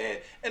 You know what I'm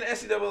saying? And the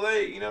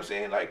NCAA, you know what I'm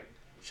saying? Like,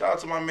 shout out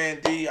to my man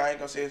D. I ain't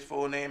gonna say his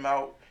full name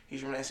out.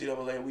 He's from the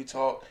NCAA. We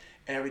talk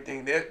and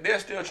everything. They're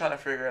still trying to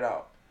figure it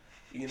out.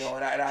 You know,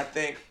 and I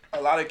think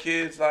a lot of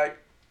kids, like,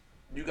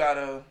 you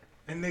gotta.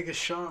 And nigga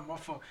Sean, my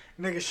phone.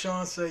 Nigga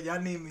Sean said, y'all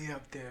need me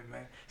up there,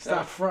 man.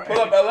 Stop fronting.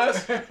 Pull up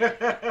LS.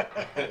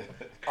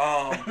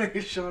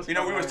 Nigga Sean's we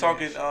was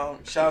talking,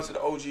 shout out to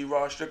the OG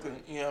Ross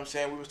Strickland, you know what I'm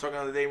saying? We was talking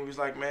the other day, we was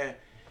like, man.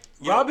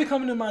 Rob be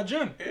coming to my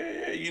gym.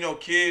 Yeah,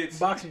 kids.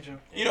 Boxing gym.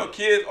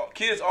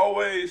 Kids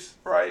always,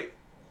 right?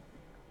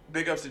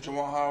 Big ups to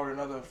Juwan Howard,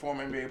 another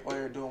former NBA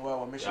player doing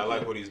well with Michigan. I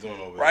like what he's doing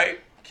over there. Right?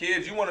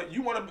 Kids, you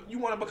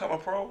wanna become a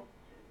pro?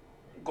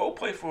 Go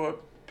play for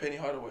Penny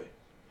Hardaway.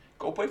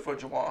 Go play for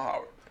Juwan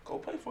Howard. Go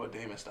play for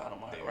Damon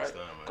Stoudemire, right?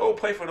 Go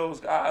play for those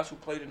guys who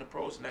played in the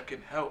pros and that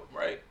can help,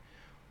 right?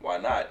 Why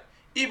not?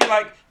 Even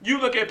like you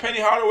look at Penny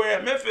Hardaway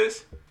at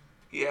Memphis,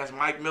 he has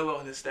Mike Miller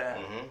on his staff.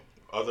 Mm-hmm.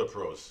 Other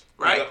pros,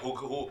 right?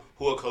 Who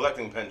are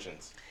collecting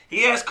pensions.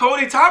 He has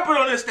Cody Toppert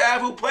on his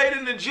staff who played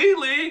in the G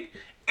League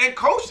and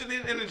coached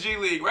in the G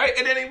League, right?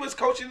 And then he was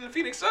coaching the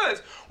Phoenix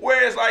Suns.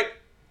 Whereas like,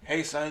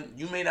 hey son,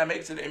 you may not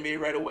make it to the NBA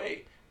right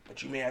away,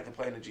 but you may have to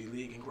play in the G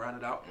League and grind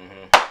it out.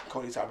 Mm-hmm.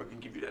 Cody Toppert can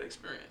give you that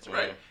experience,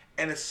 right? Mm-hmm.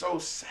 And it's so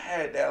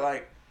sad that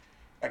like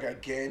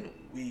again,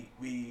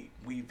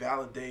 we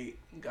validate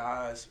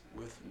guys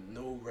with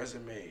no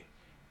resume,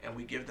 and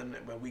we give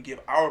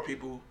our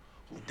people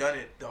who've done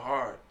it the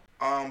hard.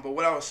 But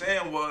what I was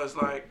saying was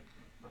like,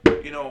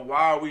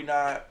 why are we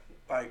not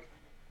like,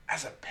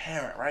 as a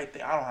parent, right?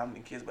 I don't have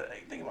any kids, but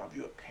like, think about if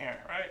you're a parent,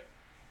 right?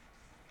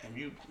 And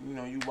you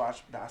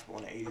watch basketball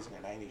in the 80s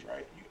and the 90s,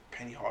 right? You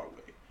Penny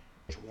Hardaway,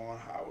 Juwan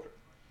Howard,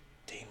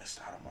 Damon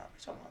Stoudemire. We're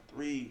talking about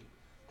 3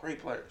 great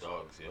players.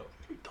 Dogs, yep.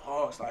 3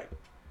 dogs, like.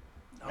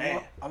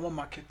 Man, I want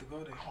my kid to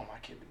go there. I want my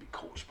kid to be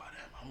coached by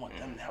them. I want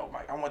them to help.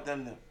 I want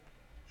them to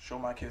show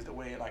my kids the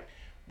way. Like,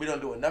 we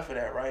don't do enough of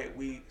that, right?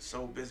 We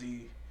so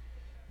busy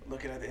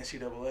looking at the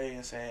NCAA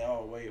and saying,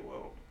 "Oh, wait,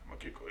 well, my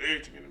kid go there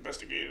to get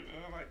investigated."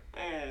 And I'm like,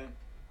 man,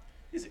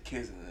 these are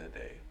kids at the end of the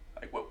day.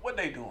 Like, what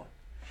they doing?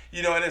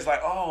 And it's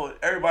like, oh,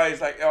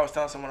 everybody's like, I was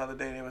telling someone the other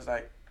day, and it was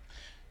like,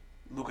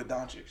 Luka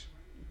Doncic,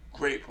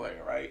 great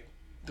player, right?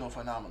 Doing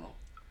phenomenal.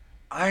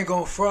 I ain't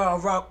gonna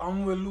fry.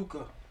 I'm with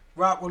Luka.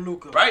 Rock with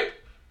Luka. Right?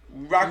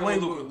 Rocking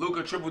with Luka.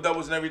 Luka triple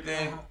doubles and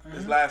everything.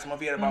 This last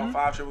month he had about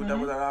 5 triple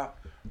doubles.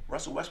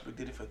 Russell Westbrook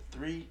did it for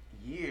 3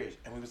 years,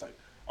 and we was like,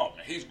 "Oh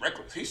man, he's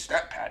reckless. He's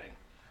stat padding."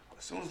 But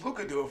as soon as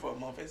Luka do it for a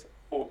month, it's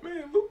oh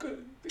man, Luka, go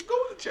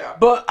with the child.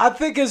 But I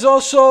think it's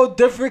also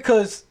different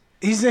because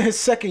he's in his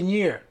 2nd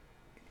year.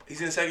 He's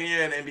in the 2nd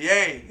year in the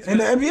NBA. The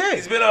NBA,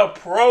 he's been a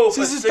pro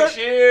for 6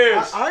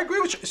 years. I agree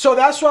with you. So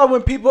that's why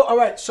when people,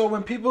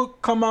 when people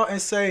come out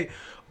and say,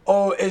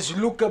 "Oh, is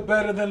Luka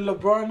better than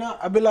LeBron now?"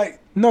 I'd be like,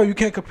 no, you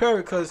can't compare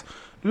it because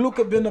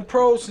Luka been a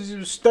pro since he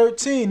was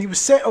 13. He was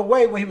sent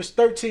away when he was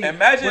 13.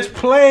 Imagine was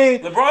playing.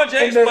 LeBron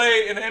James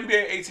played in the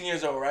NBA 18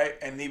 years old, right?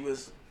 And he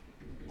was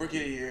rookie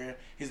of the year.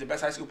 He's the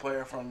best high school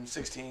player from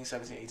 16,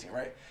 17, 18,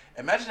 right?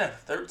 Imagine at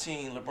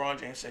 13, LeBron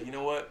James said, "You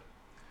know what?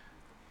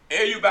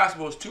 AAU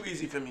basketball is too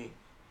easy for me.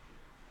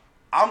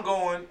 I'm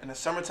going in the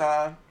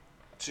summertime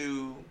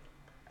to,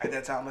 at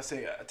that time, let's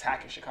say,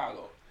 attack in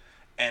Chicago.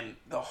 And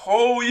the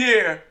whole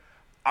year,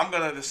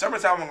 the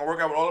summertime, I'm going to work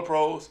out with all the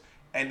pros.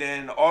 And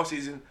then the off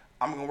season,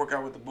 I'm going to work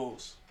out with the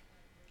Bulls.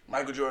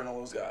 Michael Jordan, all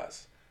those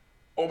guys.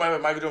 Or Michael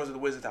Jordan was at the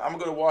Wizards time. I'm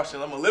going to go to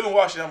Washington. I'm going to live in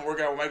Washington. I'm going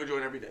to work out with Michael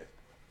Jordan every day.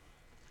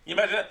 You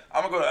imagine that?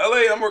 I'm going to go to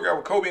LA. I'm going to work out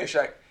with Kobe and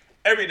Shaq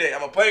every day. I'm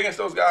going to play against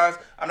those guys.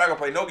 I'm not going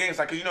to play no games.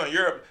 Because in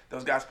Europe,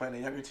 those guys play in the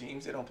younger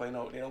teams. They don't play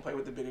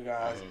with the bigger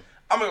guys. Mm-hmm.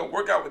 I'm going to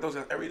work out with those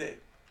guys every day.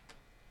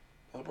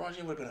 LeBron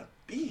James would have been a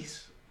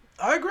beast.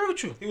 I agree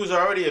with you. He was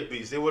already a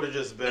beast. It would have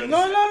just been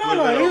no.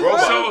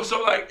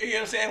 So like, you know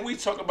what I'm saying? We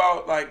talk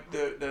about like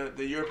the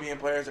European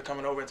players are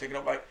coming over and taking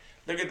over. Like,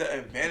 look at the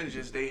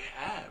advantages they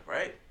have,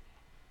 right?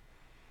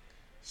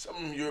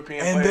 Some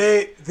European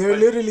players. And they're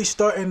literally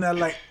starting at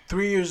like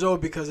 3 years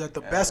old because at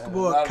the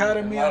basketball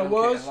academy a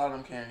lot of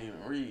them can't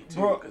even read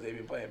too because they've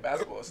been playing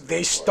basketball.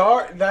 They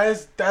start.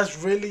 That's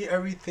really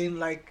everything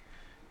like.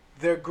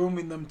 They're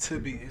grooming them to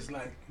be. It's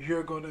like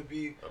you're gonna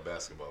be a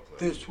basketball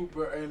player, this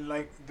hooper, and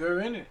like they're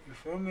in it. You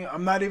feel me?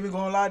 I'm not even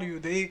gonna lie to you.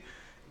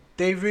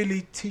 They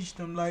really teach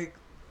them like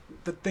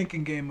the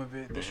thinking game of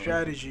it, the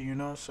strategy.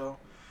 So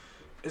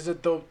It's a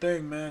dope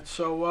thing, man.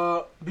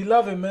 So,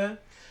 beloved, man.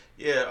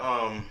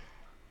 Yeah,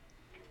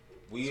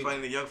 It's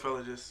funny, the young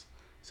fella just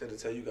said to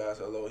tell you guys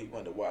hello. He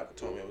wanted to watch.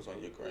 Told me it was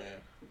on your gram.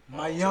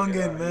 My Check it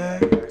youngin', out.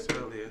 man. Yeah, I asked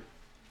earlier.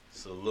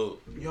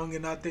 salute.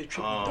 Youngin' out there,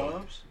 triple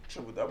dubs.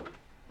 Triple double.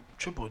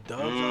 Triple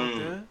dubs out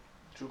there.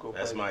 Juco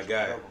That's player, my triple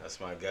guy. double. That's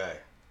my guy.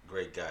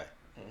 Great guy.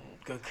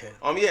 Good kid.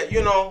 Yeah,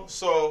 you know,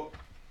 so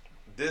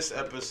this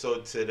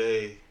episode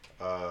today,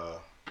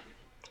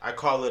 I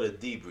call it a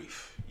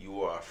debrief. You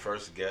were our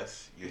first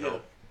guest. You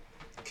helped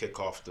kick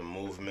off the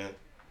movement.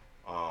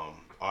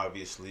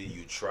 Obviously,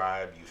 you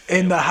tribe. You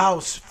In the family.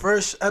 house.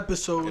 First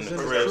episode was in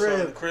the First episode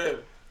in the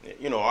crib. crib.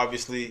 You know,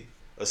 obviously,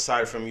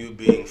 aside from you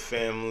being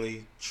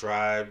family,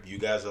 tribe, you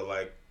guys are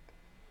like,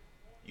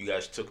 you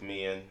guys took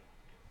me in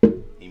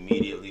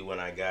immediately when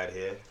I got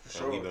here.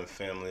 Sure. And we've been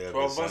family ever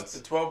 12 since. bus, the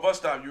 12 bus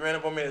stop. You ran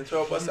up on me at the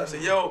 12 bus stop. I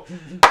said, yo,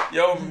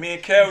 me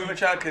and Kel, we been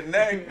trying to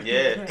connect.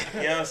 Yeah. You know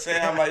what I'm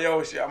saying? I'm like,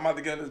 yo, shit, I'm about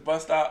to get on this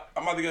bus stop.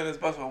 I'm about to get on this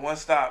bus for one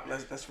stop.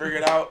 Let's figure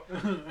it out.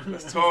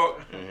 Let's talk.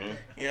 Mm-hmm.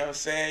 You know what I'm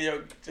saying?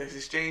 Yo, just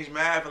exchange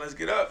math and let's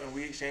get up. And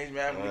we exchanged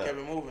math and we kept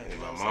it moving. You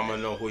know My what I'm mama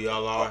saying? know who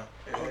y'all are.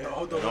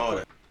 Hold And all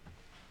that.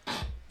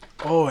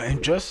 Oh,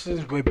 and just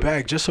since we're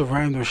back, just a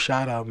random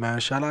shout out, man.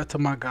 Shout out to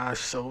my guy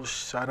So.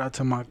 Shout out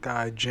to my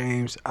guy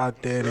James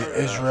out there in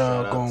Israel Shout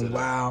out to going them.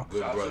 wild. Good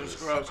Shout out to the brothers.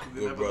 scrubs, 'cause they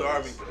Good never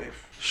guard me. brothers.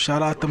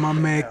 Shout out to my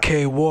man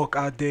K Walk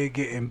out there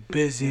getting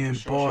busy in Sure,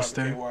 shout out to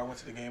Boston. K-War. I went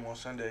to the game on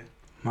Sunday.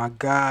 My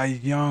guy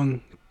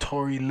Young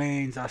Tory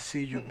Lanez, I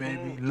see you,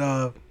 baby.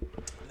 Love.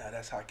 Nah,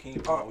 that's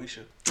Hakeem from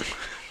Moesha.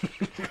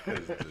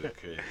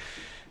 Okay.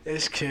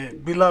 This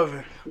kid,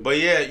 beloved. But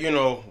yeah, you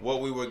know,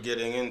 what we were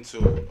getting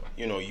into,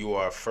 you know, you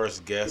are our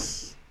first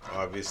guest.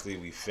 Obviously,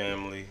 we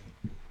family.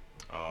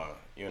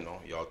 You know,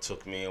 y'all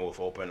took me in with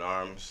open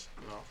arms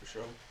No, for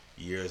sure.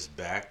 years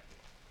back.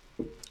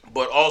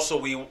 But also,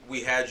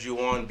 we had you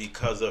on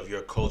because of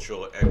your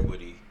cultural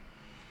equity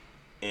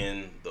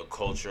in the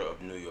culture of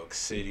New York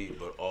City,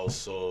 but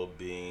also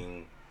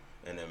being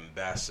an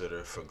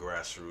ambassador for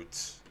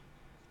grassroots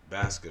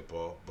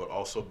basketball, but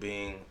also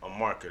being a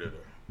marketer.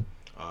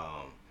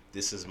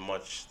 This is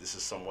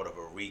somewhat of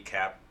a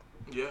recap,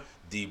 Yeah,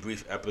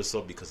 debrief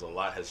episode because a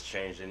lot has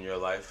changed in your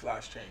life,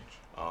 life's changed.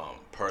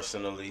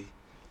 personally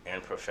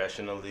and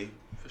professionally.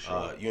 For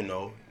sure. You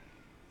know,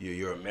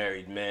 you're a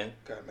married man,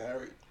 Got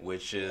married.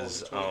 which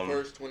is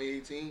 21st,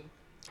 2018.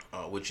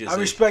 which is I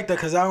respect that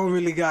because I don't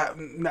really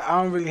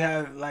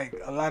have like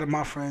a lot of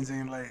my friends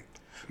ain't like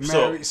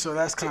married, so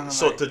that's kind of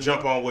so like, to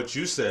jump on what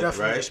you said,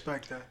 definitely right?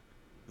 respect that.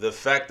 The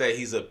fact that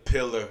he's a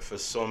pillar for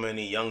so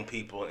many young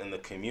people in the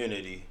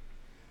community,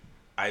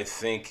 I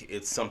think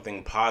it's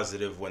something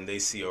positive when they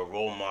see a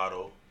role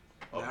model,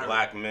 a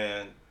black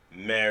man,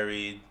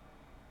 married,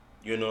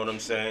 you know what I'm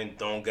saying?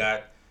 Don't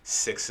got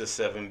 6 or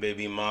 7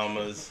 baby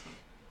mamas.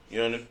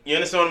 You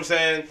understand what I'm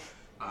saying?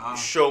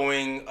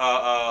 Showing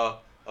a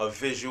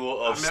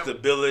visual of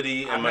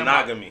stability and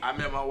monogamy. I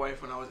met my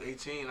wife when I was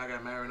 18. I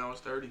got married when I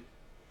was 30.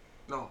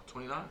 No,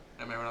 29. I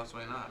got married when I was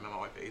 29. I met my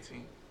wife at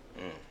 18.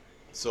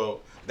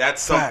 So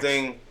that's Facts.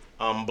 something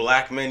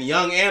black men,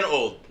 young and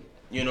old,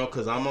 you know,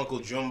 because I'm Uncle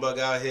Junebug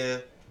out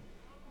here.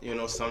 You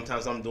know,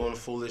 sometimes I'm doing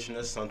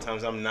foolishness,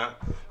 sometimes I'm not.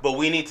 But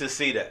we need to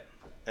see that.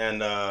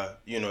 And,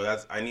 you know,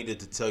 I needed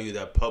to tell you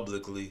that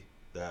publicly,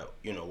 that,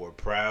 you know, we're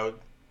proud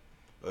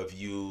of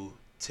you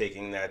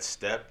taking that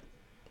step.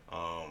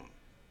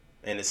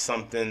 And it's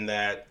something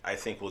that I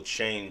think will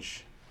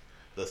change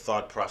the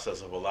thought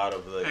process of a lot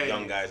of the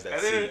young guys that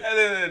at see. At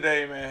the end of the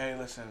day, man, hey,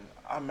 listen,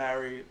 I'm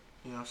married.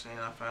 You know what I'm saying?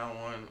 I found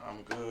one.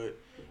 I'm good.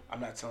 I'm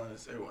not telling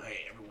this everyone, hey,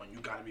 everyone, you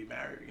got to be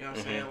married. You know what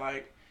I'm saying?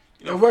 Like,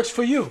 you know, It works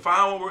for you.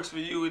 Find what works for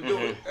you and do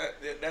it.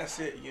 That's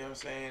it. You know what I'm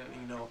saying?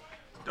 You know,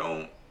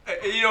 don't.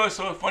 You know, it's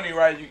so funny,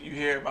 right? You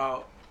hear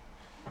about.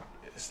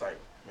 It's like,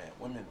 man,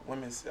 women.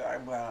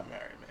 I'm glad I'm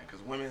married, man,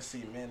 because women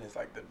see men as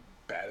like the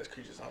baddest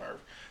creatures on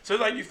earth. So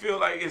it's like you feel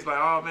like it's like,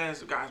 oh man,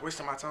 this guy's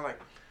wasting my time. Like,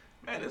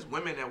 man, there's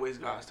women that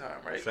waste God's time,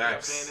 right? Facts. You know what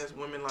I'm saying? There's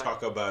women like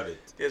Talk about it.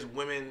 there's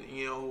women,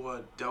 you know, who are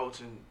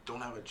adults and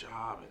don't have a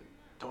job and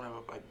don't have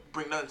a, like,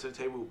 bring nothing to the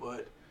table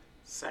but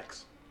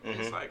sex.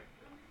 It's like,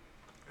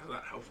 it's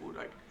not helpful.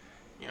 Like,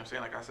 you know what I'm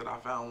saying? Like I said, I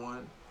found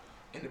one,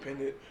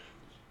 independent,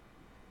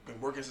 been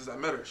working since I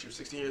met her. She was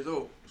 16 years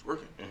old. Was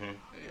working.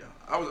 Yeah,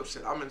 I was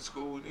upset. I'm in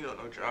school, you know,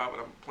 no job,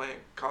 but I'm playing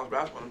college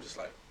basketball. And I'm just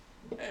like,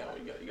 damn,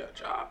 you got a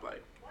job,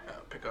 like,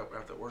 pick up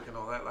after work and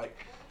all that. Like,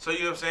 so you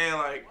know what I'm saying?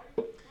 Like,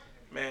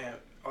 man,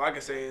 all I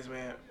can say is,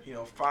 man, you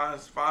know, find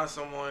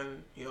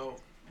someone, you know,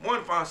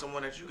 find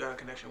someone that you got a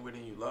connection with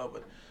and you love,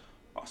 but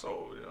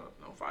also, you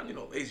know, find, you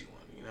know, a lazy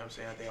one. You know what I'm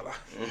saying? I think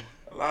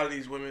a lot of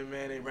these women,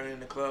 man, they running in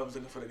the clubs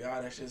looking for the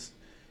guy that's just,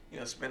 you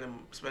know,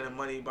 spending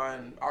money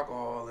buying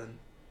alcohol, and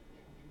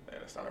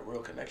that's not a real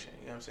connection.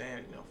 You know what I'm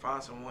saying? You know,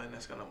 find someone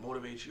that's gonna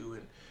motivate you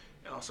and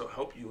also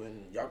help you,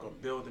 and y'all gonna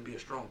build and be a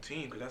strong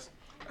team, because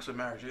that's what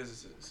marriage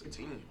is. It's a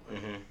team.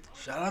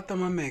 Shout out to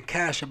my man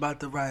Cash about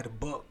to write a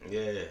book.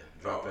 Yeah,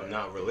 dropping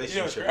out You know,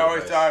 relationship I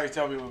always advice.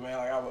 tell people, man,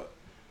 like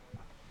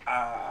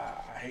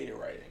I hated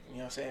writing. You know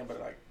what I'm saying? But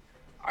like,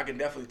 I can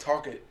definitely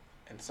talk it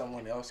and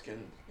someone else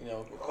can,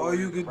 Or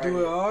you could do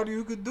it. it audio.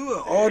 You could do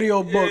an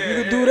audio book. Yeah,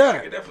 You could do I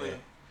that. could definitely.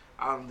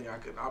 I don't think I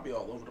could. I'll be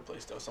all over the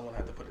place though. Someone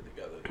had to put it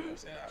together. You know what I'm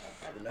saying?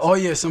 I'll be messing Oh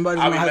yeah,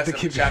 somebody's I'll gonna be have to messing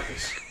up keep the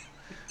chapters.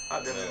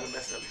 I'll definitely be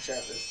messing up the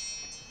chapters.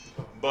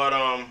 But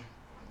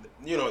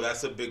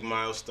that's a big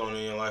milestone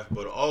in your life.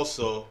 But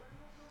also,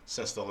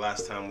 since the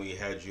last time we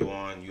had you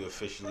on, you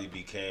officially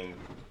became.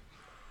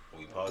 Are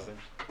we pausing?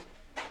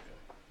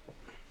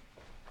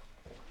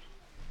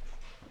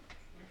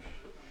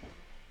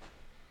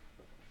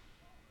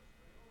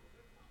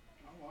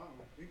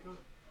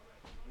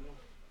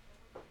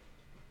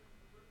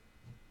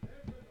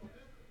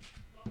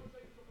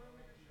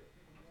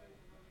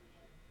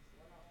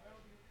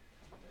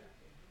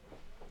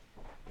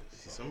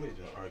 See, somebody's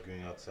been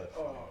arguing outside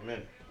for a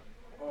minute.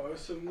 Oh,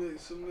 it's some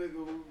nigga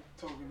who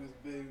talking this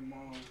big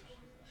mom.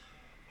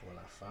 When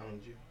I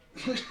found you.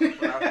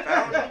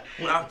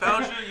 When I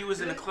found you, you was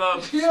in the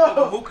club Yo.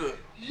 smoking hookah.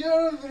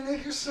 Yo, the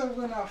nigga said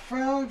when I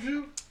found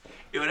you.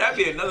 Yo, that'd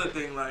be another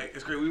thing. Like,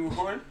 it's great. We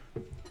recording.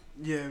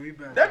 Yeah, we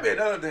back. That'd be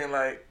another thing.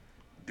 Like,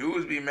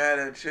 dudes be mad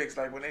at chicks.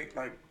 Like when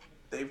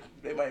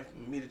they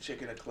might meet a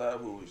chick in a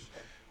club who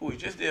was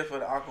just there for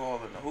the alcohol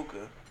and the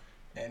hookah,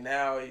 and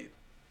now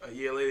a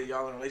year later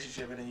y'all in a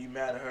relationship, and then you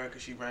mad at her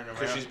because she ran around.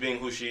 Because she's being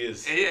who she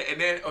is. And yeah, and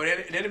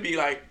then it'd be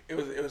like it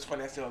was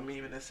funny. I saw a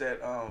meme and it said,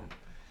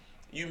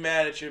 you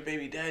mad at your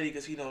baby daddy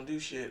because he don't do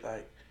shit.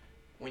 Like,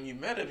 when you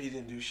met him, he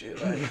didn't do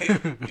shit. Like,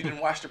 you didn't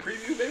watch the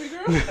preview, baby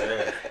girl?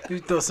 Yeah. You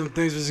thought some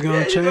things was gonna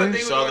Yeah, you thought change?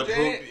 things- Saw the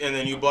proof, and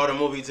then you bought a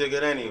movie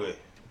ticket anyway.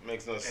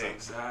 Makes no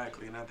sense.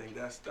 Exactly, and I think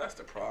that's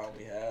the problem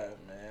we have,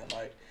 man.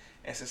 Like,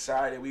 in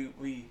society,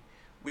 we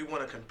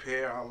want to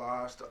compare our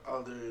lives to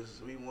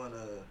others. We want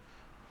to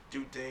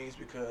do things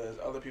because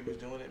other people's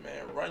doing it,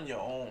 man. Run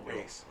your own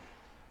race.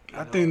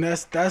 I think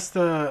that's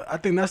the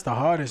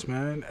hardest,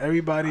 man.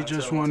 Everybody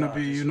just want to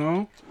be,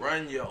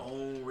 run your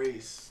own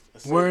race.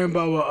 That's worrying it.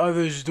 about what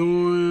others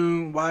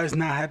doing, why it's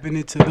not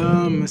happening to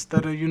them,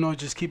 instead of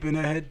just keeping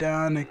their head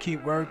down and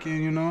keep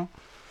working.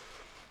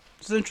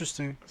 It's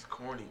interesting. It's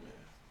corny, man.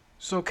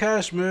 So,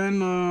 Cash,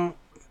 man,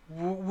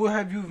 what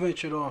have you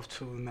ventured off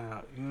to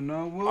now?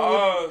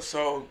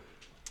 So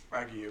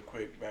I'll give you a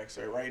quick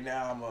backstory. Right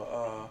now, I'm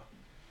a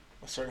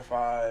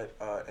certified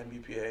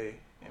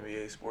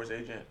NBA sports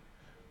agent.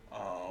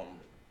 I'm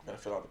gonna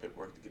fill out the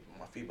paperwork to get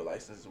my FIBA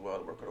license as well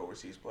to work with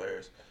overseas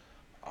players.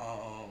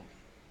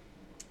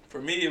 For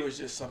me, it was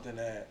just something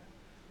that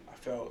I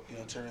felt,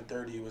 turning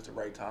 30 was the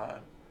right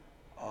time.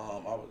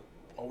 I've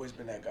always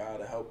been that guy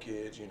to help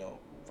kids,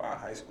 find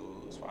high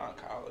schools, find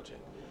college, and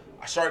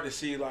I started to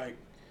see like,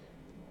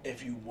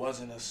 if you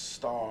wasn't a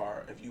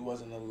star, if you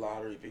wasn't a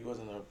lottery, if you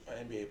wasn't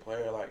an NBA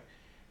player, like,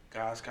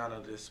 guys kind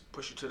of just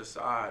push you to the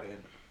side.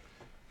 And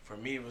for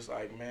me, it was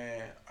like,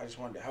 man, I just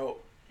wanted to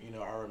help.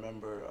 I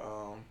remember,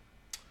 I'm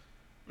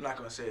not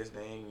going to say his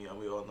name.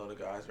 We all know the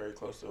guy's very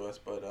close to us.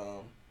 But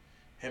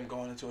him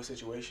going into a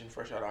situation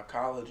fresh out of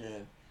college,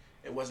 and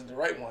it wasn't the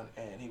right one.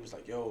 And he was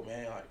like, yo,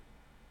 man, like,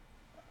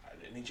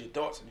 I need your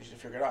thoughts. I need you to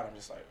figure it out. I'm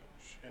just like,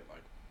 shit,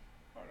 like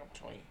I'm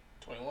 20,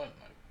 21. Like,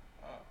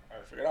 I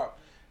got to figure it out.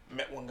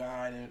 Met one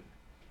guy, and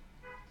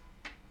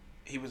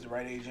he was the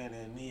right agent,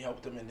 and he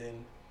helped him, and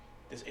then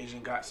this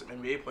agent got some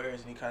NBA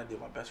players, and he kind of did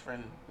my best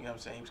friend, you know what I'm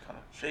saying? He was kind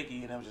of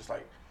shaky, and I was just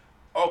like,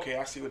 okay,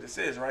 I see what this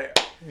is, right?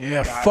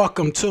 Yeah, fuck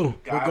them too.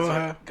 But go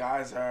ahead.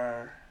 Guys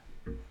are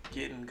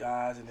getting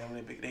guys, and then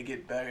when they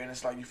get better, and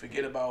it's like you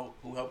forget about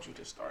who helped you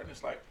to start, and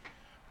it's like,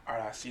 all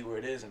right, I see where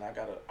it is, and I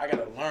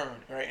gotta learn,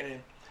 right? And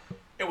then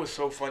it was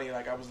so funny,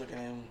 like I was looking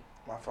in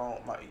my phone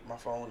and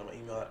my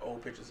email at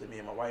old pictures of me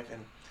and my wife,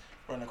 and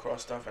running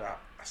across stuff, and I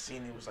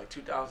seen it was like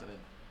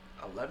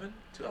 2011,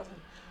 2000.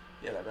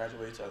 Yeah, I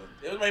graduated 2000.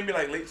 It was maybe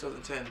like late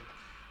 2010.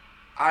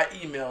 I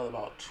emailed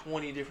about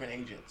 20 different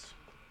agents.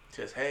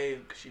 Just, hey,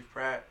 Kashif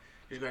Pratt,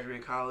 just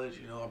graduated college.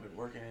 I've been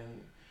working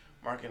in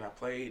marketing. I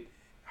played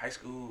high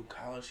school,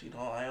 college,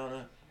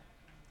 Iona.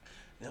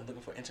 And I'm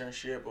looking for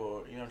internship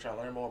or, I'm trying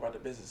to learn more about the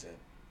business. And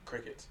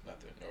crickets,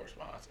 nothing, no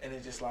response. And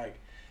it's just like,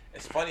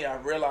 it's funny. I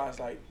realized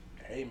like,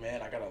 hey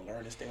man, I gotta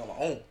learn this thing on my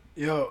own.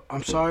 Yo,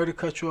 I'm sorry to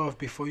cut you off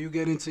before you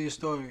get into your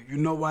story. You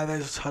know why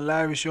that's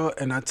hilarious, yo?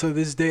 And until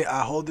this day,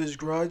 I hold this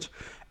grudge.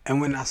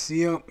 And when I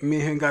see him, me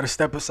and him got to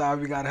step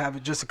aside. We got to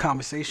have just a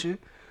conversation.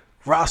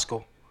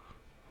 Roscoe,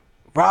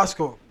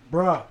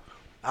 bruh,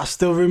 I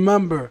still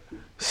remember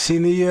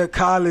senior year of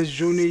college,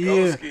 junior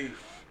year.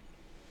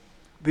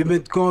 We've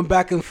been going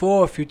back and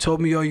forth. You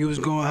told me, yo, you was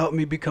going to help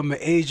me become an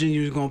agent.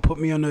 You was going to put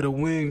me under the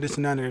wing, this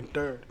and that and the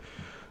third.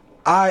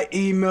 I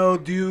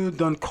emailed you,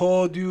 done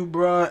called you,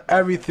 bruh,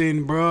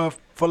 everything, bruh,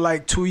 for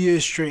like 2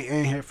 years straight.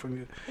 Ain't hear from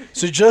you.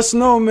 So just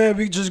know, man,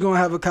 we just gonna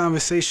have a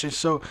conversation.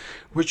 So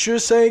what you're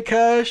saying,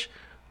 Cash,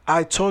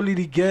 I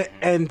totally get.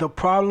 And the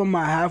problem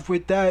I have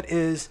with that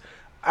is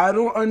I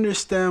don't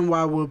understand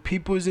why when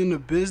people's in the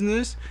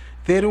business,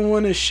 they don't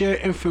want to share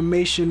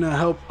information to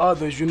help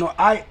others.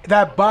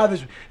 That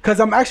bothers me. Because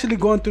I'm actually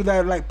going through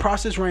that like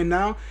process right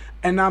now,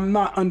 and I'm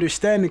not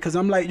understanding. Because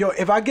I'm like, yo,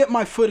 if I get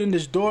my foot in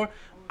this door,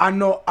 I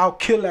know I'll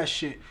kill that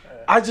shit.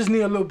 I just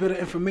need a little bit of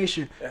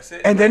information. That's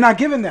it. And they're not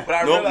giving that. But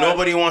I No, realized,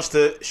 nobody wants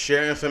to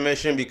share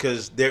information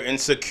because they're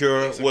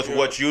insecure with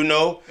what you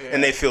know,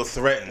 and they feel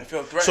threatened.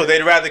 So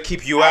they'd rather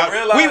keep you out.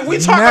 We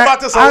talk about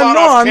this a lot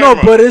off camera. I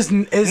know, but it's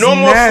no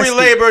more nasty. free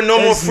labor,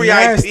 no more free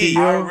nasty, IP.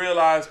 yo. I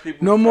realized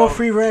people no more felt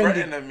free Randy.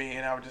 threatened of me,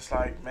 and I was just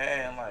like,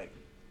 man, like,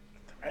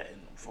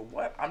 threatened for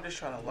what? I'm just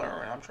trying to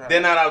learn. They're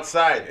not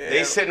outside. Yeah.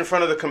 They sit in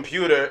front of the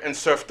computer and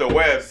surf the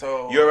web.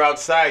 So you're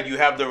outside. You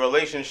have the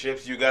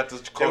relationships. You got the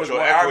cultural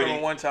equity. I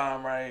remember one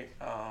time, right?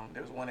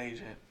 There was one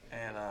agent,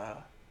 and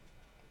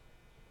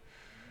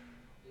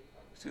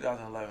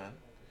 2011,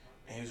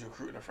 and he was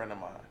recruiting a friend of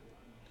mine.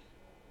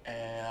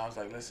 And I was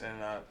like, listen,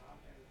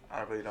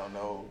 I really don't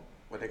know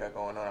what they got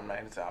going on. I'm not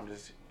into. I'm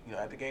just,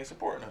 at the game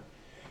supporting them.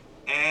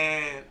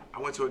 And I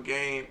went to a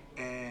game,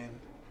 and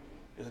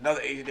there's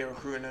another agent there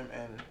recruiting him,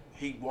 and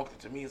he walked up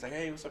to me. He's like,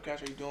 hey, what's up,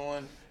 Cash? How you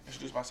doing?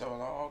 Introduced myself. I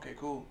was like, oh, okay,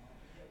 cool.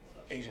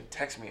 Agent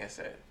texted me and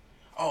said,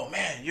 oh,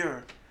 man,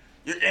 you're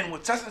in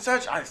with such and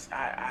such.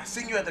 I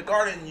seen you at the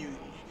Garden.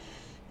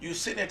 You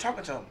sitting there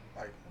talking to him.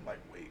 I'm like,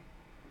 wait,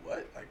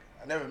 what? Like,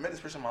 I never met this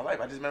person in my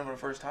life. I just met him for the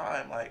first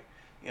time. Like,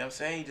 you know what I'm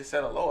saying? He just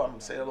said hello. I'm going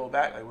to say hello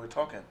back. Like, we were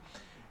talking.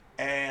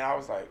 And I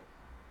was like,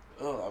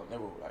 ugh, I would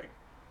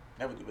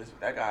never do business with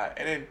that guy.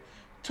 And then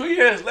 2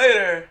 years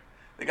later,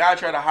 the guy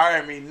tried to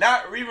hire me,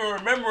 not even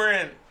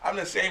remembering I'm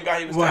the same guy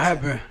he was texting. What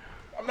happened?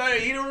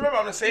 He didn't remember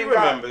I'm the same guy.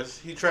 He remembers.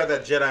 He tried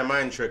that Jedi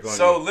mind trick on you.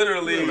 So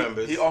literally,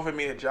 he offered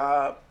me a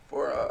job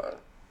for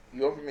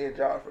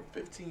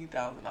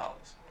 $15,000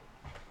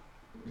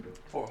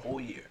 for a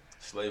whole year.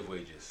 Slave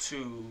wages.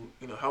 To,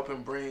 help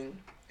him bring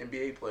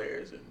NBA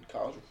players and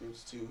college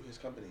recruits to his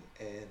company.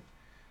 And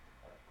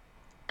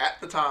at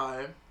the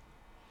time,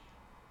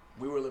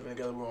 we were living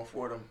together. We were on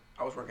Fordham.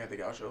 I was working at the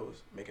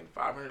Gauchos, making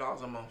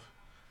 $500 a month.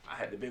 I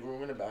had the big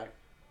room in the back.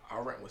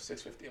 Our rent was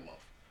 $650 a month.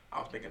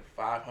 I was making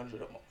 $500 a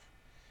month,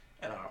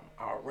 and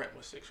our rent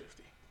was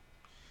 $650.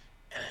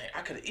 And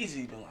I could have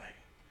easily been like,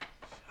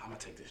 I'm gonna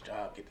take this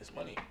job, get this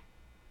money.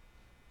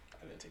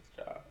 I didn't take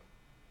the job.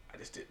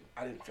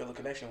 I didn't feel a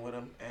connection with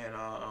him, and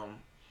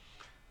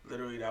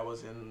literally that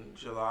was in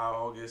July,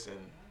 August, and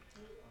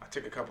I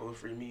took a couple of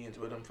free meetings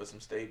with him for some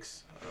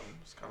steaks. I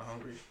was kind of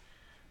hungry,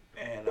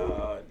 and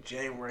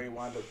January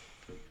wound up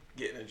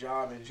getting a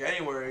job in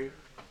January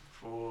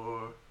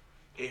for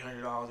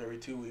 $800 every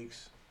 2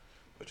 weeks,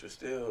 which was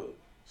still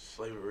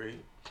slavery,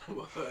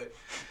 but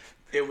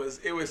it was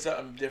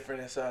something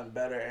different and something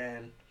better.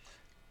 And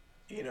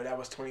that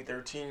was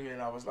 2013,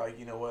 and I was like,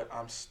 you know what,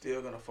 I'm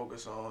still gonna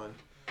focus on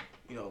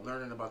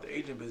learning about the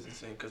agent business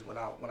thing, because when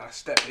I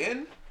step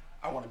in,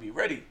 I want to be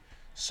ready.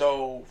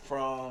 So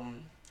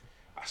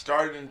I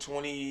started in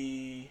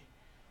January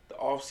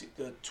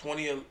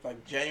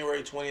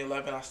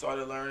 2011, I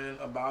started learning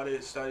about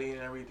it, studying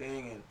and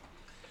everything. And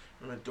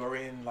I remember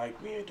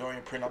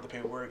Dorian print out the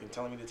paperwork and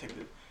telling me to take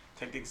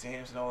the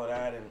exams and all of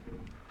that. And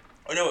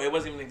it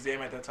wasn't even an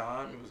exam at that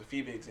time. It was a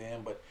FIBA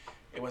exam, but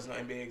it wasn't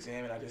an NBA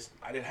exam. And I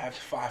didn't have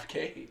the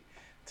 $5K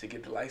to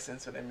get the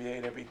license for the NBA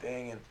and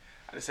everything. And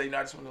I just said,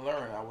 I just want to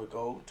learn. I would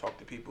go talk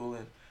to people,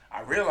 and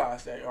I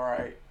realized that, all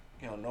right,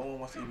 no one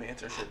wants to give me an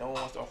internship. No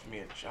one wants to offer me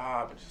a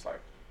job. And just like,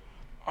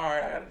 all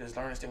right, I got to just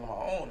learn this thing on my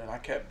own. And I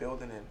kept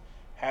building and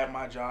had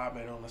my job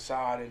and on the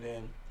side. And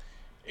then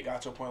it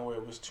got to a point where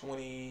it was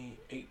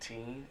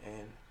 2018,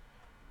 and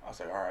I was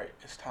like, all right,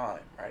 it's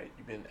time, right?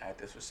 You've been at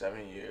this for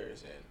 7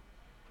 years, and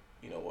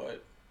you know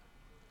what?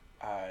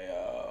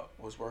 I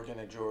was working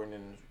at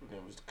Jordan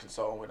and was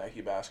consulting with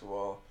Nike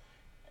basketball,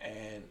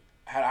 and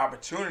had an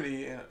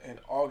opportunity in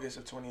August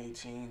of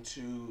 2018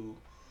 to,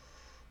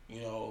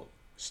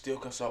 still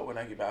consult with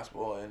Nike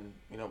basketball and,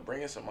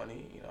 bring in some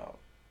money.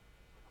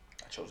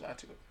 I chose not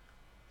to.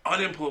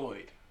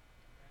 Unemployed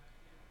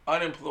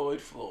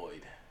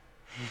Floyd.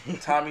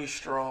 Tommy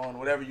Strong,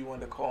 whatever you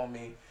wanted to call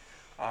me.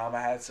 I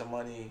had some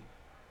money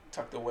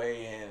tucked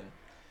away and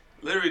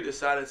literally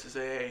decided to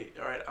say, hey,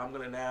 all right, I'm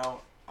going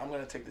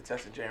to take the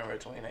test in January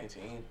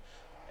 2019,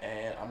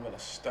 and I'm going to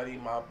study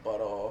my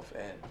butt off,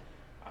 and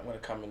I'm going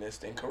to come in this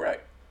thing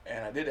correct.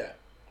 And I did that.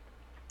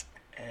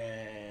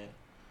 And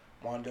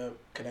wound up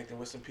connecting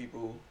with some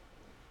people,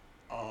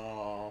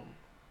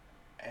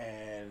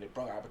 and it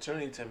brought an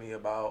opportunity to me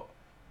about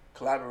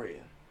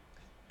collaborating.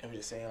 And we're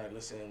just saying, like,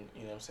 listen,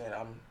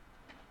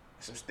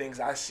 some things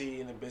I see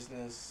in the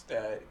business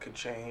that could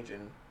change,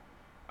 and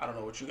I don't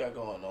know what you got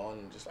going on.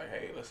 And just like,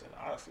 hey, listen,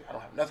 honestly, I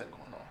don't have nothing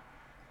going on,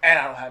 and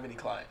I don't have any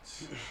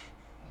clients.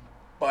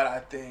 But I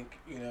think,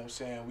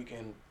 we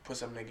can put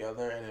something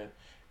together and then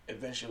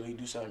eventually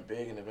do something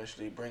big and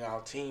eventually bring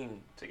our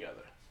team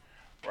together,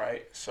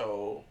 right?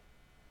 So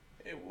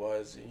it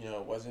was,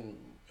 it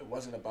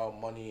wasn't about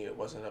money. It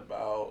wasn't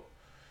about,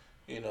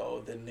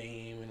 the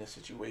name and the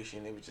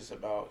situation. It was just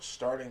about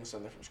starting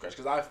something from scratch.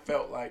 Because I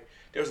felt like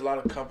there was a lot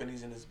of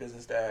companies in this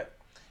business that,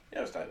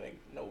 it's not like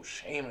no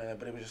shame in it,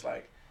 but it was just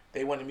like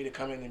they wanted me to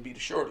come in and be the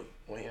shorty.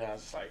 When I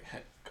was just like,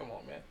 come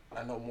on, man.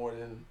 I know more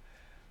than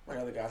my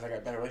other guys. I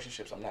got better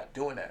relationships. I'm not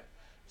doing that.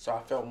 So I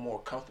felt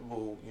more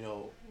comfortable,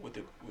 with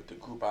the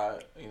group I,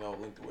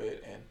 linked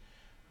with, and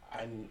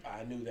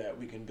I knew that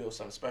we can build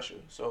something special.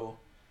 So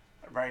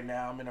right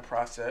now I'm in the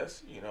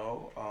process.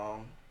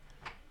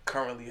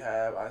 Currently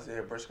have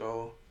Isaiah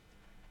Briscoe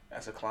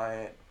as a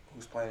client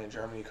who's playing in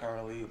Germany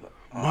currently.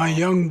 My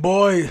young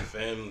boy,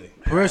 Family.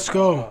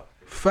 Briscoe,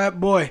 fat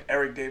boy.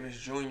 Eric Davis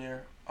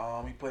Jr.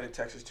 He played in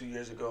Texas 2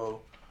 years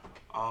ago.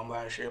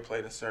 Last year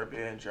played in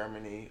Serbia and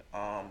Germany.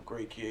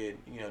 Great kid.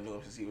 Knew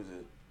him since he was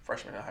a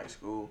freshman in high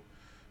school.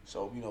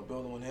 So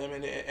building with him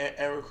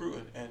and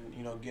recruiting and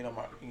getting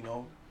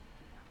him.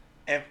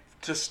 And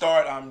to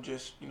start, I'm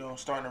just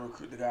starting to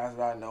recruit the guys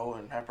that I know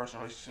and have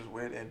personal relationships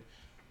with, and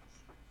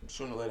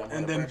sooner or later I'm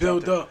And gonna then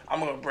build up. I'm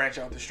gonna branch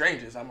out to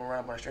strangers. I'm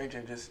around by strangers,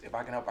 and just if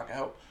I can help, I can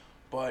help.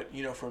 But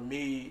for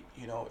me,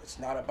 it's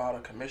not about a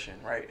commission,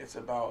 right? It's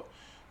about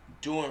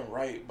doing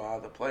right by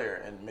the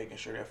player and making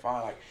sure they're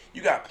fine. Like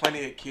you got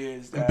plenty of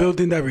kids that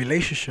Building that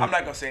relationship. I'm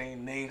not gonna say any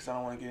names. I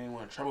don't want to get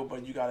anyone in trouble.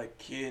 But you got a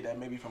kid that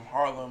may be from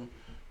Harlem,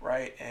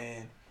 right?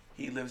 And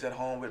he lives at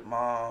home with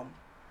mom,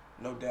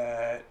 no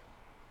dad,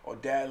 or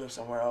dad lives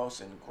somewhere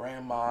else, and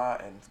grandma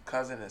and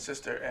cousin and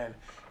sister. And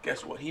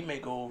guess what? He may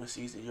go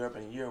overseas to Europe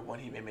in a year when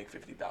he may make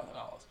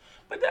 $50,000.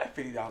 But that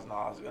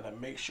 $50,000 is gonna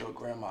make sure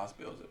grandma's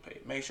bills are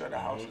paid. Make sure the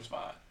house is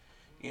fine.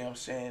 You know what I'm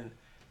saying?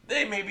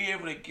 They may be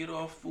able to get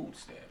off food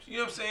stamps. You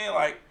know what I'm saying?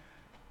 Like,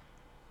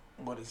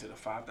 what is it, a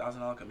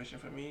 $5,000 commission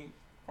for me?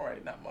 All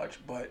right, not much,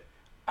 but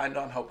I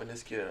know I'm helping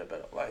this kid at a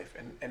better life,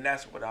 and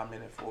that's what I'm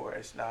in it for.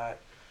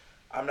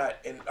 I'm not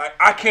in.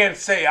 I can't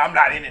say I'm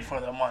not in it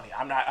for the money.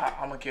 I'm not.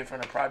 I'm a kid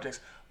from the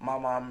projects. My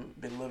mom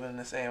been living in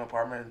the same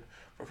apartment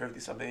for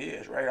 50-something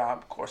years, right?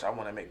 Of course, I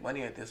want to make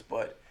money at this,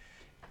 but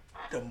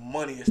the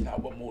money is not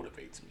what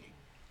motivates me.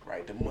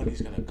 Right, the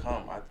money's gonna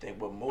come. I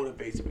think what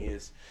motivates me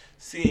is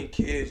seeing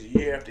kids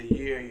year after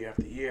year, year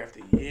after year after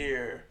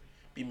year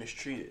be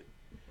mistreated,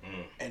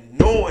 and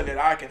knowing that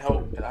I can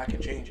help and I can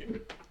change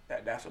it.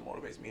 That's what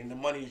motivates me. And the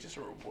money is just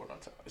a reward on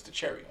top. It's the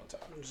cherry on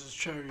top. It's a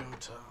cherry on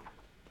top.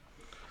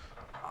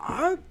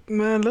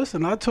 Man,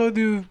 listen, I told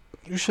you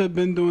should have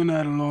been doing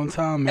that a long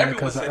time, man.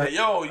 Everyone said that.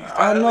 Yo, you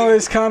I know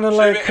it's kind of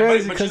like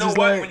crazy because because it's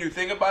what? like When you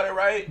think about it,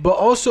 right? But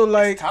also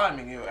like it's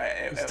timing.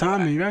 It's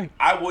timing, right?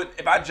 I would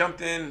if I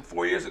jumped in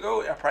 4 years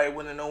ago, I probably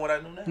wouldn't have known what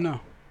I know now. No,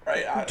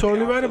 right? You're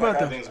totally right about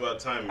that. Things about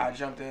timing. I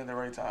jumped in at the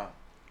right time.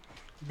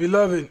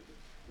 Beloved.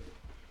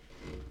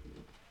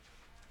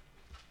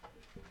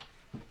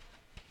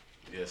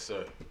 Yes,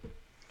 sir.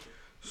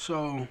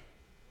 So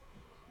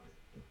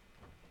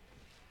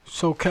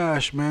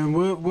Cash, man,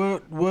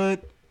 what's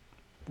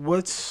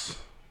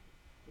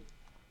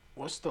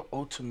the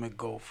ultimate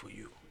goal for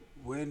you?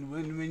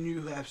 When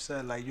you have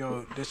said like,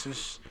 yo, this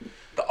is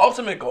the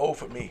ultimate goal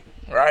for me,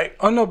 right?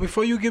 Oh no,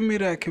 before you give me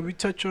that, can we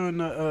touch on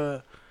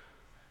the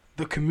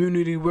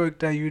community work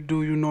that you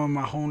do, in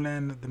my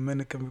homeland, the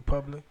Dominican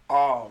Republic?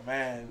 Oh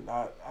man,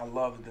 I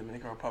love the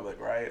Dominican Republic,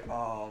 right?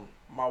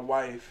 My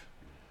wife,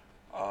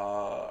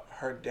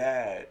 her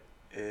dad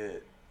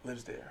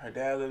lives there. Her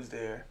dad lives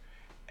there.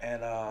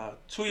 And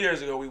 2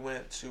 years ago, we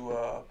went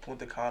to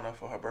Punta Cana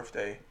for her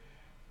birthday,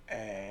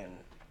 and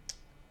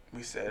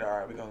we said, all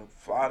right, we're going to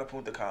fly to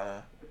Punta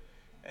Cana,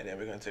 and then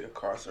we're going to take a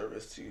car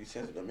service to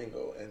Santo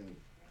Domingo and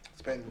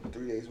spend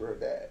 3 days with her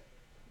dad.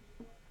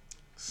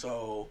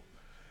 So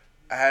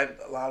I had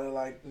a lot of,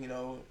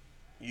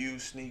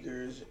 used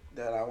sneakers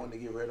that I wanted to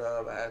get rid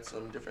of. I had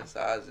some different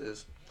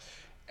sizes,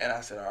 and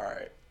I said, all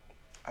right,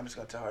 I'm just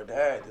going to tell her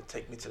dad to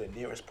take me to the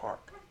nearest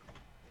park.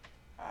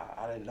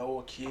 I didn't know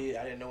a kid.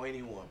 I didn't know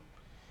anyone.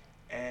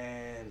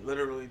 And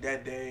literally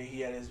that day,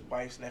 he had his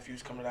wife's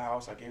nephews come to the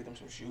house. I gave them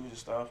some shoes and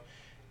stuff.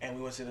 And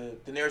we went to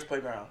the nearest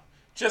playground.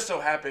 Just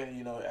so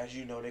happened, as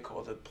you know, they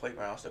call the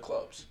playgrounds the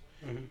clubs.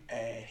 Mm-hmm.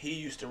 And he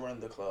used to run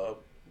the club,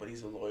 but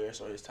he's a lawyer,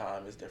 so his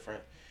time is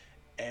different.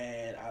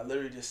 And I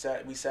literally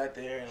we sat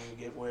there and we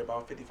gave away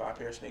about 55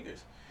 pair of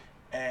sneakers.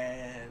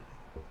 And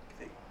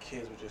the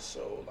kids were just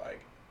so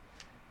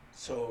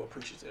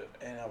appreciative.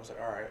 And I was like,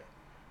 all right.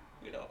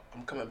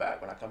 I'm coming back.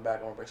 When I come back,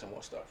 I'm going to bring some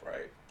more stuff,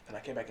 right? And I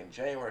came back in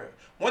January.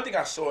 One thing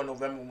I saw in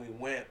November when we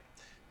went,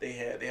 they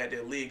had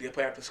their league. They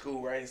play after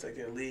school, right? It's like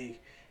their league.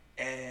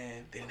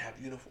 And they didn't have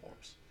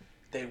uniforms.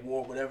 They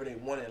wore whatever they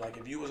wanted. Like,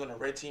 if you was on a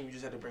red team, you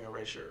just had to bring a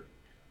red shirt.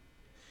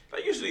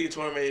 Like, usually a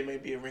tournament, it may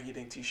be a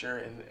rinky-dink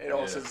T-shirt, and it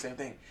all says the same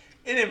thing.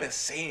 It didn't even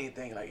say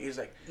anything. Like, it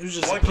was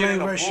just one kid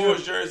in a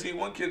Bulls jersey,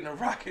 one kid in a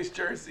Rockets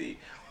jersey,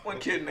 one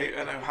kid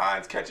in a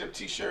Heinz ketchup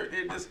T-shirt.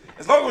 As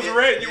long as it was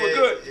red, you were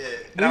good.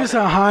 Yeah. You just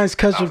had Heinz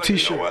ketchup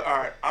T-shirt. You know what? All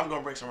right, I'm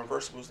gonna bring some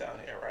reversibles down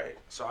here, right?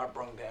 So I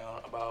brought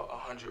down about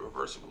 100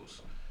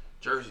 reversibles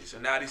jerseys. So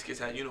now these kids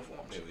had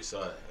uniforms. Yeah, we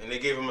saw it, and they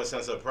gave them a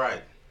sense of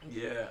pride.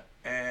 Yeah,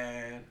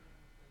 and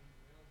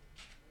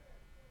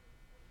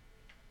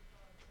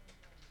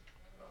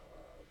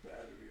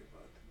battery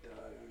about to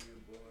die on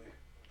you, boy.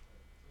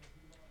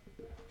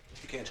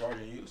 You can't charge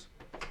and use.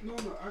 No,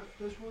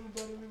 there's one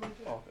battery right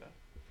there. Oh, okay.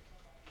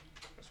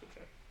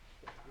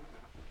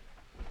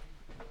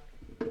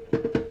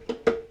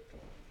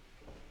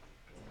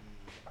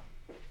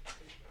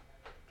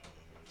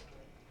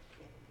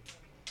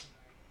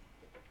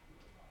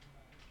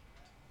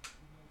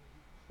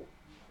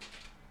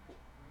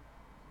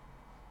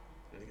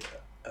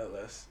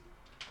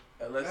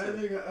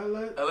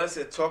 LS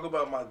said, talk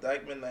about my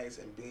Dykeman nights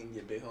and being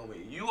your big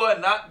homie. You are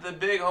not the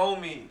big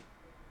homie.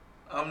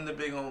 I'm the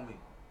big homie.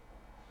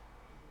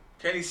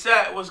 Kenny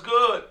Sat, what's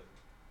good?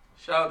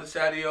 Shout out to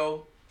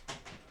Sadio.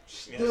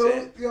 You know what I'm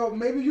saying? Yo,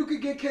 maybe you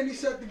could get Kenny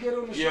Sat to get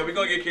on the show. Yeah, we're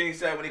gonna get Kenny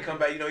Sat when he come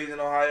back. You know he's in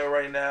Ohio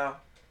right now.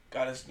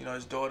 Got his,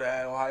 his daughter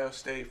at Ohio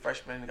State,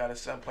 freshman. Got his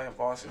son playing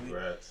varsity.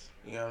 Congrats.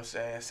 You know what I'm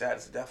saying? Sat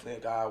is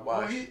definitely a guy I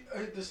watch.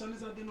 The son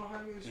is out there in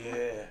Ohio as well?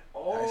 Yeah.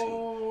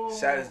 Oh.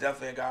 Sat is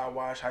definitely a guy I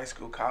watch. High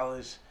school,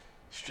 college,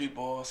 street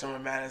ball, summer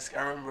madness.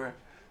 I remember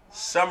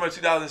summer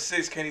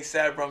 2006. Kenny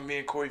Sat brought me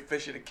and Corey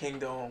Fisher to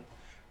Kingdom.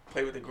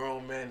 Played with the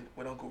grown men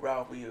with Uncle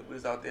Ralph. We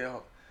was out there,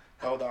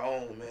 held our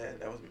own, man.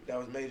 That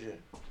was major.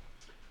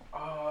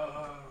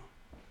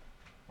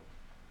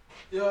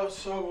 Yeah,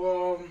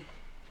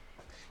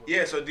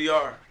 so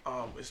DR.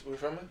 We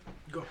filming?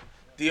 Go.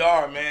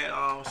 DR, man.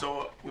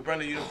 So we brought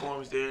the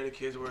uniforms there. The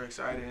kids were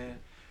excited, and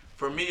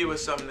for me, it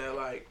was something that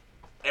like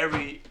I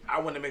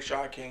wanted to make sure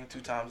I came 2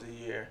 times a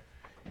year,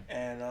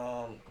 and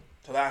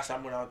the last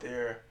time I went out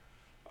there,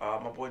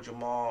 my boy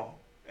Jamal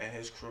and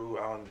his crew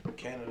out in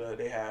Canada,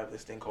 they have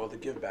this thing called the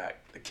kickback.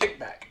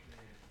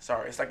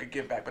 Sorry, it's like a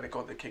give back, but they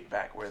call it the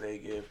kickback, where they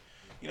give,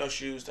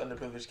 shoes to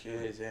underprivileged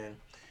kids, and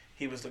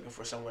he was looking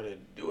for somewhere to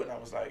do it, and I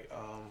was like,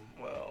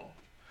 well,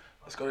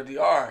 let's go to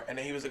DR, and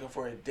then he was looking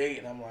for a date,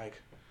 and I'm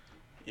like,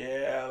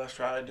 yeah, let's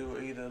try to do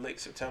it either late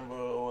September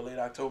or late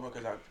October,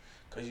 because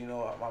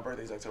my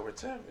birthday's October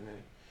 10th, and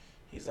then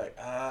he's like,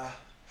 that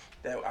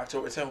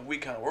October 10th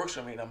week kind of works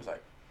for me, and I was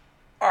like,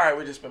 all right,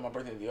 we'll just spend my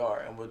birthday in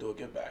DR, and we'll do a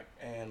give back,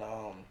 and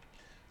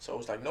so it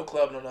was like no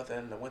club, no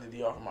nothing. I went to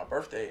DR for my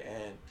birthday,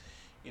 and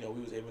we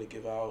was able to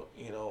give out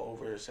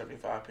over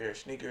 75 pair of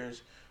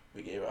sneakers.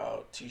 We gave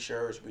out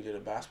T-shirts. We did a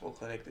basketball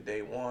clinic the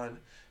day 1.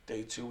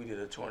 Day 2, we did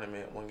a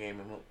tournament, 1 game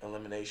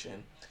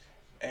elimination,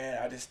 and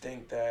I just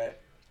think that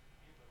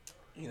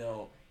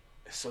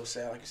it's so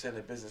sad, like you said, in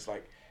the business,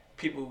 like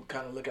people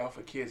kind of look out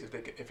for kids if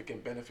it can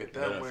benefit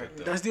them.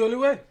 That's the only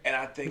way. And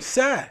I think it's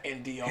sad.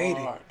 In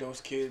DR,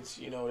 those kids,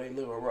 they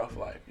live a rough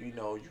life.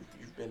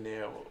 You've been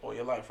there all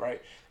your life,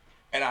 right?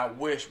 And I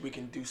wish we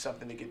can do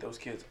something to get those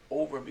kids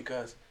over,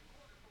 because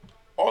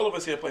all of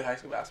us here play high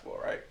school basketball,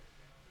 right?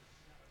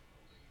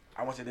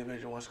 I went to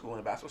Division I school in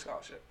a basketball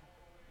scholarship.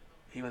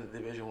 He went to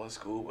Division I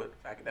school with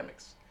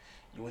academics.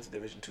 You went to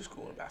Division II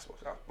school in a basketball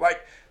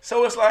scholarship.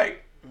 So it's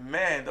like,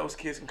 man, those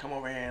kids can come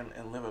over here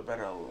and live a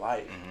better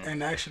life. Mm-hmm.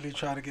 And actually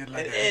try to get an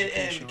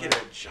education, get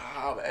a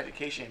job,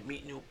 education,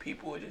 meet new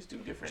people, and just do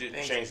different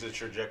things. Change the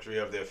trajectory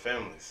of their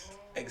families.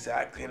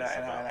 Exactly,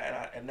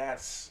 and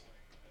that's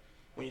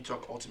when you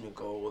talk ultimate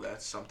goal.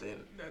 That's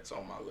something that's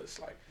on my list.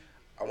 Like,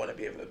 I want to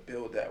be able to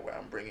build that, where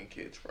I'm bringing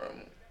kids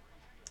from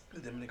the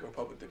Dominican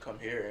Republic to come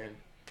here and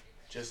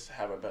just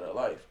have a better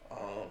life.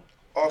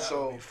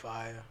 Also,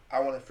 I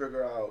want to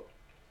figure out.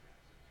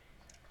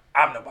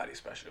 I'm nobody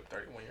special. I'm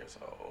 31 years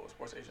old,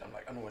 sports agent.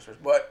 I'm no one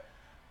special, but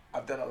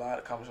I've done a lot,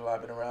 accomplished a lot,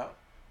 I've been around.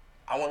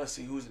 I want to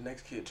see who's the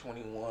next kid,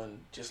 21,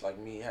 just like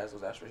me, has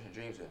those aspirations and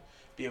dreams, and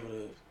be able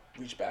to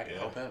reach back and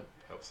help him.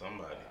 Help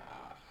somebody.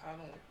 I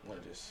don't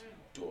want to just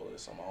do all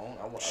this on my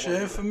own.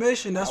 Share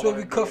information. That's where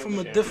we cut from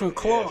a different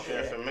cloth.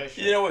 Share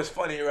information. You know what's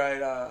funny, right?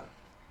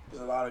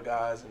 There's a lot of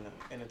guys in the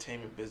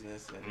entertainment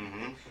business,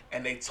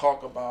 and they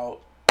talk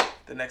about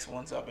the next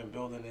one's up and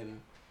building,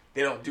 and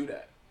they don't do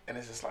that. And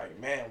it's just like,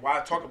 man,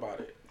 why talk about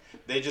it?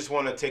 They just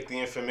want to take the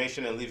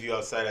information and leave you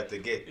outside at the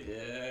gate.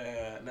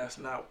 Yeah, and that's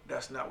not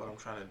what I'm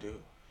trying to do.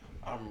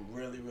 I'm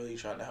really, really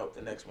trying to help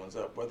the next ones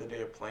up, whether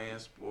they're playing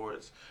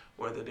sports,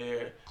 whether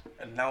they're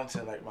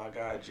announcing, like my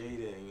guy Jaden,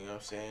 you know what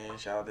I'm saying?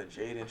 Shout out to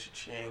Jaden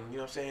Cha-Ching, you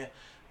know what I'm saying?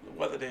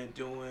 Whether they're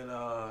doing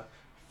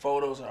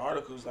photos and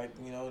articles like,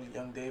 the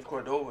young Dave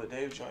Cordova,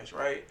 Dave Joyce,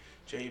 right?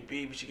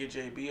 JB, we should get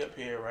JB up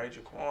here, right?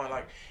 Jaquan,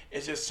 like,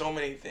 it's just so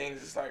many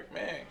things. It's like,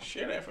 man,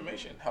 share the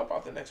information, help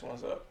out the next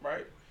ones up,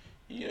 right?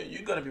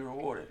 You're going to be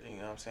rewarded, you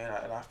know what I'm saying?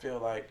 And I feel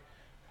like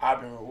I've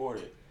been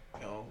rewarded,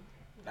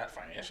 not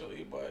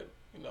financially, but,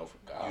 for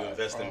God. You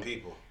invest in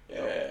people.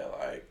 Yeah,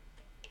 like,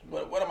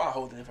 what am I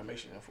holding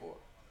information in for?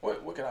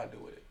 What can I do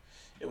with it?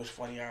 It was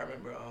funny, I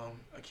remember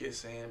a kid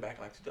saying back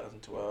in,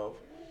 2012,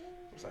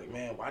 it was like,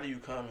 man, why do you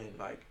come in,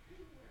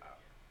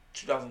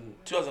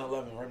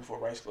 2011, right before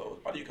Rice closed,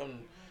 why do you come to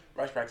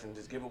Rice practice and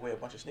just give away a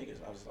bunch of sneakers?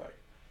 And I was like,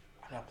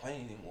 I'm not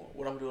playing anymore.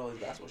 What am I going to do with all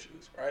these basketball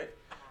shoes, right?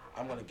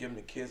 I'm going to give them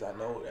to kids I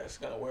know that's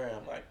going to wear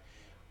them. Like,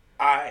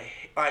 I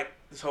like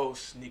this whole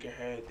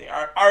sneakerhead thing.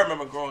 I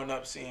remember growing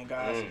up seeing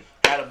guys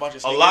had a bunch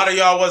of sneakers. A lot of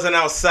y'all wasn't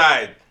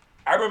outside.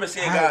 I remember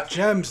seeing guys.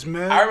 Gems,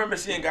 man. I remember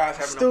seeing guys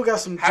having got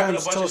some having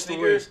gems a bunch of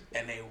sneakers,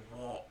 and they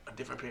want a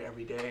different pair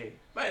every day.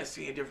 Man,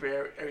 seeing a different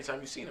pair every time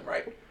you seen them,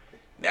 right?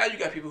 Now you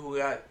got people who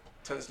got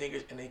tons of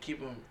sneakers and they keep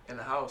them in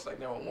the house, like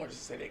never more, just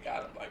to say they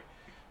got them. Like,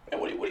 man,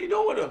 what are you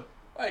doing with them?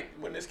 Like,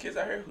 when there's kids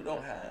out here who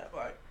don't have,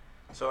 like,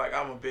 so like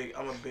I'm a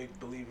big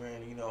believer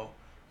in,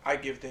 I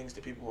give things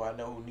to people who I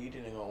know who need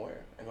it and gonna wear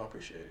it and gonna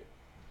appreciate it.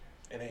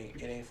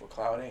 It ain't for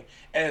clout.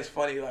 And it's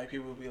funny, like,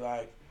 people be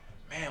like,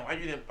 man, why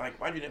you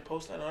didn't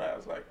post that? I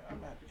was like,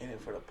 I'm not in it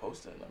for the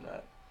posting. I'm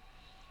not.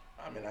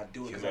 I mean, I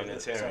do it because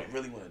I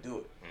really want to do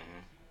it.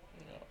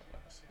 You know,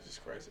 it's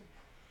just crazy.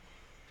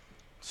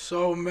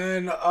 So,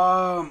 man,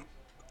 on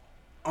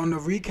the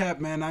recap,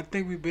 man, I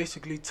think we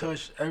basically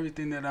touched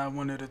everything that I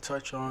wanted to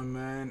touch on,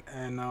 man.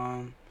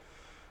 And,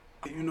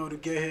 you know, to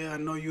get here, I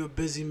know you're a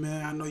busy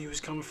man. I know you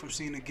was coming from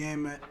seeing the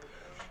game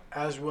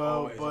as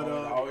well.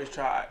 I always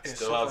try.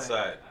 Still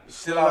outside.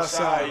 Still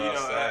outside. You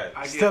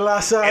know, still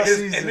outside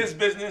season. In this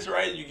business,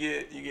 right? You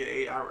get.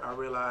 I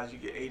realize you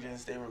get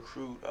agents. They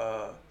recruit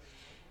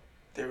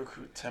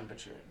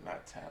temperature,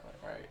 not talent,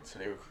 right? So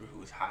they recruit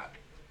who's hot,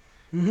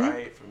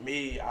 right? For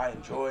me, I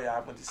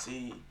went to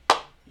see,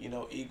 you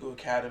know, Eagle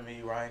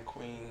Academy, Ryan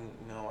Queen,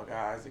 you know, my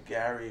guys,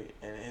 Gary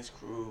and his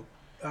crew.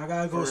 I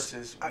gotta go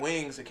versus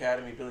Wings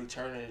Academy, Billy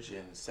Turnage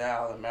and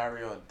Sal and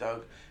Mario and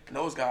Doug and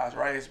those guys,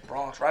 right? It's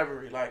Bronx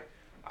rivalry. Like,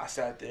 I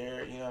sat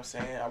there, you know what I'm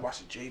saying? I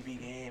watched the JV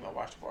game, I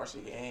watched the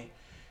varsity game.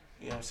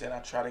 You know what I'm saying? I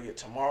try to get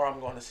tomorrow. I'm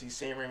going to see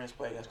St. Raymond's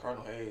play against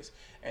Cardinal Hayes,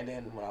 and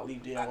then when I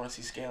leave there, I want to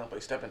see Scanlon play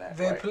Stepping At.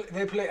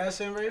 They play at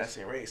St. Ray's. At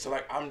St. Ray's. So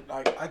like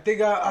I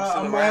think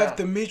I might have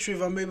to meet you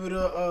if I'm able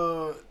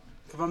to.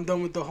 If I'm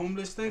done with the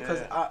homeless thing,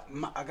 because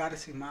I gotta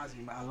see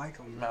Mozzie. I like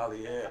him.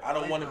 Mally, yeah. I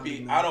don't want to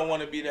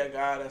be that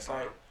guy that's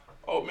like,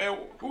 oh man,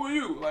 who are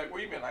you? Like,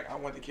 where you been? Like, I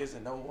want the kids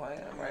to know who I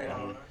am, right? You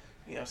know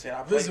what I'm saying?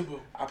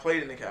 I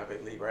played in the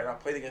Catholic League, right? I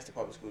played against the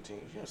public school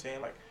teams. You know what I'm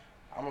saying? Like,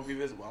 I'm gonna be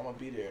visible. I'm gonna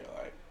be there.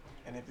 Like,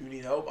 and if you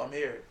need help, I'm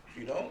here. If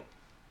you don't,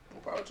 no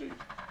problem to you.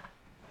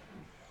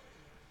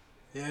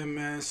 Yeah,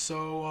 man.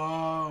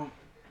 So,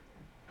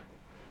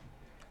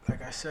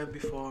 like I said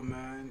before,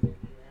 man,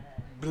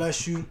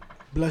 bless you.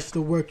 Bless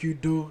the work you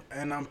do.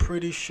 And I'm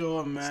pretty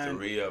sure, man. It's the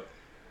re-up.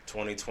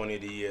 2020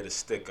 the year to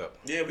stick up.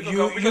 Yeah, we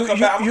gonna come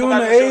back. You in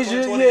the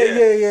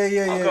Asia?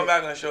 Yeah. I'll come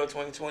back on the show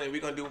 2020.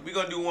 We gonna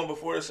do one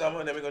before the summer,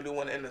 and then we're gonna do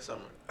one in the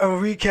summer. A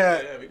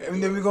recap,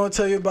 and then we're gonna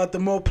tell you about the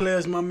more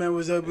players my man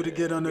was able to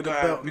get under the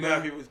belt. We gonna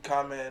have people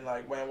comment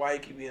like, man, why you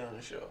keep being on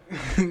the show?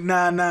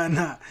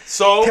 Nah.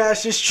 So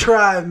Cash is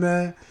tried,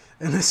 man,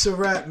 and it's a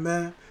wrap,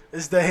 man.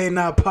 It's the Hey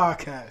Now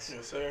Podcast.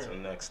 Yes, sir. Until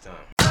next time.